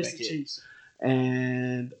was a quarterback hit. Chiefs.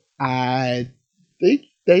 And I think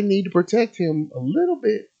they need to protect him a little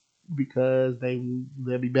bit because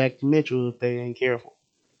they'll be back to Mitchell if they ain't careful.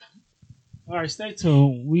 All right, stay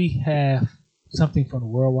tuned. We have something from the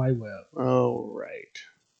World Wide Web. All right.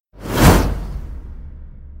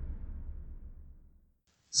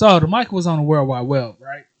 So the mic was on the World Wide Web,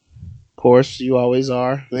 right? Of course, you always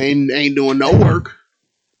are. They ain't doing no work.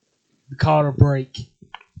 The call to break.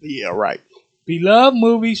 Yeah, right. Beloved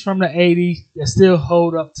movies from the 80s that still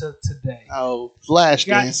hold up to today. Oh,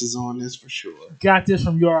 Flashdance is on this for sure. Got this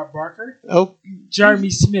from Yard Barker. Oh, Jeremy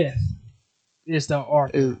Smith is the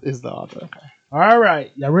author. Is the author. Okay. All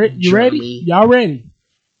right. You ready? Y'all ready?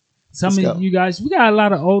 Some of you guys, we got a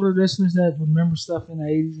lot of older listeners that remember stuff in the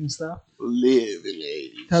 80s and stuff. Live in the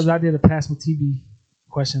 80s. Because I did a Pass My TV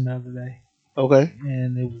question the other day. Okay.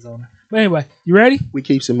 And it was on. But anyway, you ready? We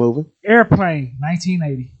keeps it moving. Airplane,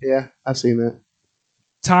 1980. Yeah, I've seen that.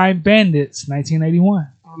 Time Bandits, 1981.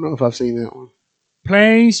 I don't know if I've seen that one.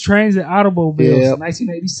 Planes, Trains, and Automobiles,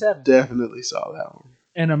 1987. Definitely saw that one.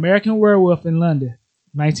 An American Werewolf in London,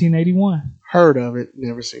 1981. Heard of it,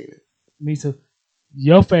 never seen it. Me too.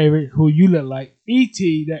 Your favorite, Who You Look Like,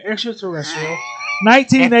 E.T., the Extraterrestrial,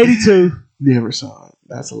 1982. Never saw it.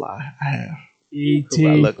 That's a lie. I have.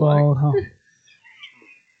 E.T. Phone Home.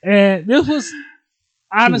 And this was,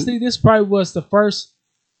 honestly, this probably was the first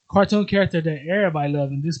cartoon character that everybody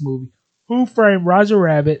loved in this movie. Who Framed Roger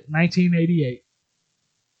Rabbit, 1988.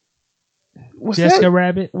 Jessica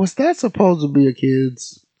Rabbit. Was that supposed to be a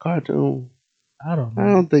kid's cartoon? I don't know. I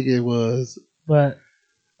don't think it was. But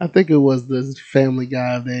I think it was the Family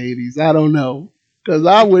Guy of the 80s. I don't know. Because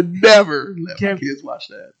I would never let my kids watch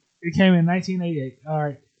that. It came in 1988. All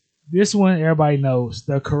right. This one everybody knows.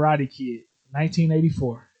 The Karate Kid,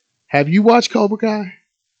 1984. Have you watched Cobra Kai?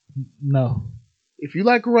 No. If you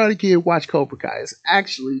like Karate Kid, watch Cobra Kai. It's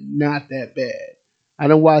actually not that bad. I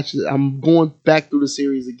don't watch it. I'm going back through the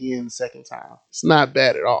series again the second time. It's not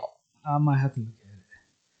bad at all. I might have to look at it.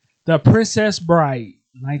 The Princess Bride,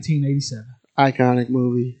 1987. Iconic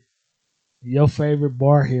movie. Your favorite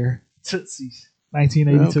bar here, Tootsie's,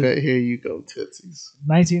 1982. Okay, here you go, Tootsie's.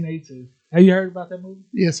 1982. Have you heard about that movie?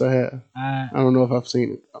 Yes, I have. I don't know if I've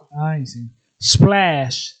seen it, though. I ain't seen it.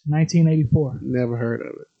 Splash, 1984. Never heard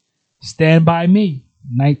of it. Stand By Me,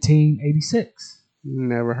 1986.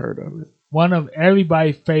 Never heard of it. One of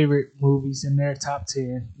everybody's favorite movies in their top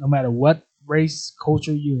 10, no matter what race,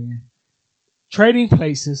 culture you're in. Trading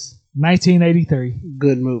Places, 1983.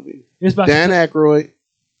 Good movie. It's about Dan Aykroyd.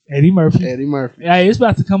 Eddie Murphy. Yeah, it's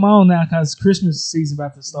about to come on now because Christmas season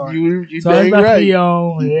about to start. You so dang it's about right. to be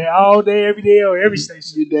on all day, every day, on every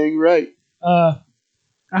station. You dang right.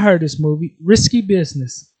 I heard this movie, Risky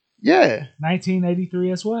Business. Yeah.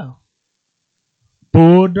 1983 as well.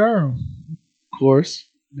 Bull Durham. Of course.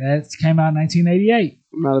 That came out in 1988.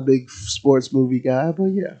 I'm not a big sports movie guy, but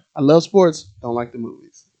yeah. I love sports. Don't like the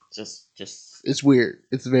movies. Just it's weird.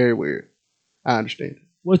 It's very weird. I understand.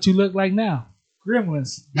 What you look like now?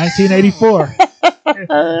 Gremlins, 1984.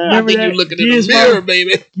 I think you're looking in the mirror,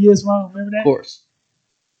 baby. Gizmo, remember that? Of course.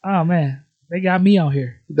 Oh, man. They got me on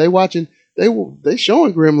here. They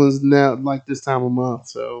showing Gremlins now like this time of month.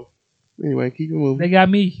 So anyway, keep it moving. They got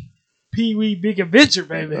me. Pee Wee Big Adventure,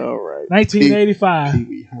 baby. All right. 1985. Pee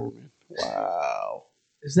Wee Herman. Wow.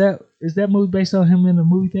 Is that movie based on him in the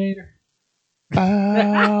movie theater?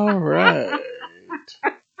 All right.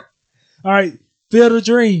 All right. Field of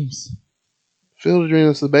Dreams. Field of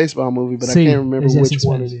Dreams is the baseball movie, but I can't remember which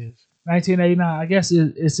one it is. 1989. I guess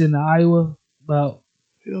it's in Iowa. About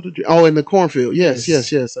Field of Dreams. Oh, in the cornfield. Yes.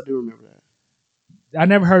 I do remember that. I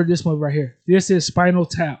never heard of this movie right here. This is Spinal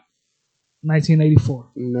Tap,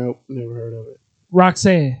 1984. Nope, never heard of it.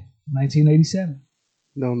 Roxanne, 1987.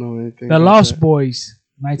 Don't know anything. The Lost Boys,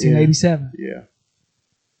 1987. Yeah.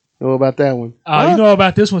 Know about that one. You know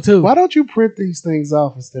about this one too. Why don't you print these things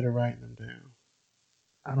off instead of writing them down?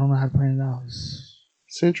 I don't know how to print it off.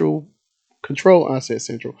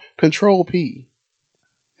 Control P.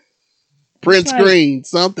 Print screen,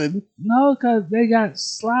 something. No, because they got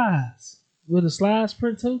slides. Will the slides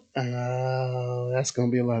print too? That's going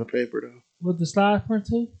to be a lot of paper though. Will the slides print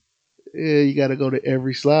too? Yeah, you got to go to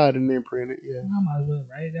every slide and then print it. Yeah. I might as well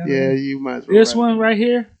write it down. Yeah, you might as well. This one right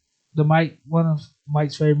here, one of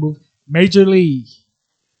Mike's favorite movies, Major League.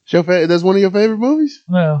 That's one of your favorite movies?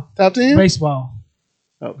 Well, top 10? Baseball.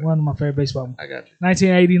 Okay. One of my favorite baseball movies. I got you.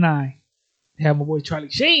 1989. They have my boy Charlie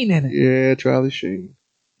Sheen in it. Yeah, Charlie Sheen.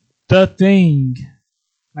 The Thing.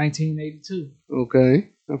 1982. Okay.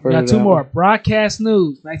 I've heard got of two that more. one. Broadcast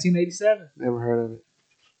News. 1987. Never heard of it.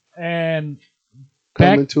 And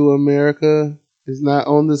Coming to America is not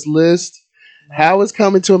on this list. How is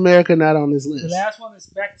Coming to America not on this list? The last one is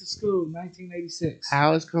Back to School, 1986.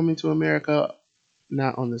 How is Coming to America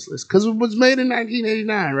not on this list? Because it was made in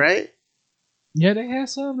 1989, right? Yeah, they had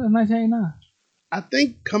some in 1989. I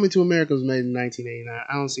think Coming to America was made in 1989.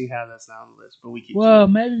 I don't see how that's not on the list, but we keep. Well,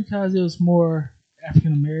 maybe because it was more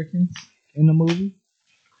African Americans in the movie.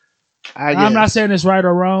 I'm not saying it's right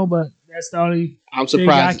or wrong, but that's the only thing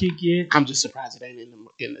I could get. I'm just surprised it ain't in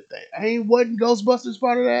the thing. Wasn't Ghostbusters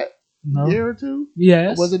part of that? No. Year or two?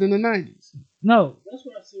 Yes. Or was it in the 90s? No. That's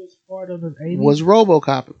what I said was part of the 80s. Was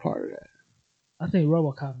RoboCop a part of that? I think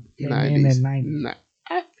RoboCop came in the 90s. No.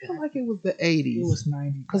 I feel like it was the 80s. It was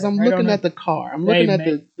 90s. Because I'm looking at the car. I'm looking at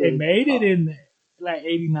the They made it in like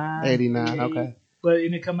 89. 89, okay. But it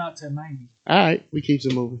didn't come out till 90. All right. We keep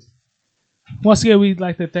it moving. Once again, we'd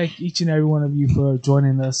like to thank each and every one of you for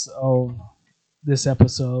joining us on this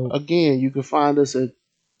episode. Again, you can find us at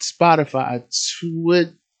Spotify,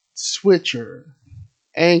 Switcher,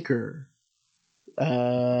 Anchor,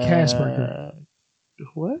 Castbreaker.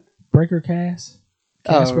 What? Breaker Cast?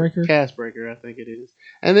 Castbreaker? Castbreaker, I think it is.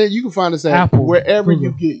 And then you can find us at Apple, wherever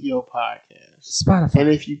Google. you get your podcast. Spotify. And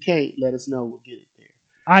if you can't, let us know. We'll get it there.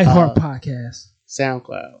 iHeart Podcast.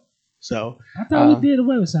 SoundCloud. So I thought we did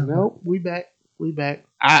away with SoundCloud. Nope, we back.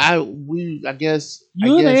 I guess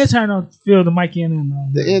you and the intern don't feel the mic in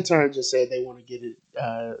and the intern just said they want to get it.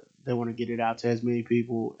 They want to get it out to as many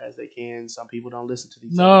people as they can. Some people don't listen to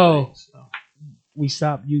these. Things, so. We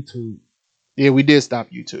stopped YouTube. Yeah, we did stop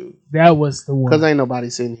YouTube. That was the one. Because ain't nobody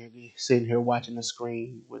sitting here watching the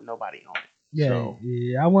screen with nobody on it. Yeah, so,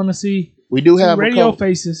 yeah. I want to see. We do have radio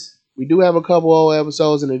faces. We do have a couple old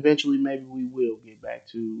episodes, and eventually maybe we will get back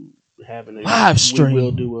to having a live stream. We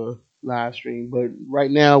will do a live stream, but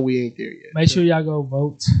right now we ain't there yet. Make sure y'all go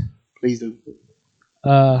vote. Please do.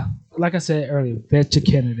 Like I said earlier, vet your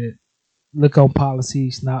candidate. Look on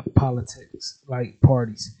policies, not politics, like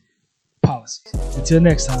parties. Policies. Until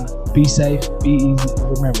next time, be safe, be easy.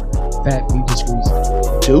 Remember, fat, be discreet.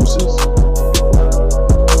 Deuces.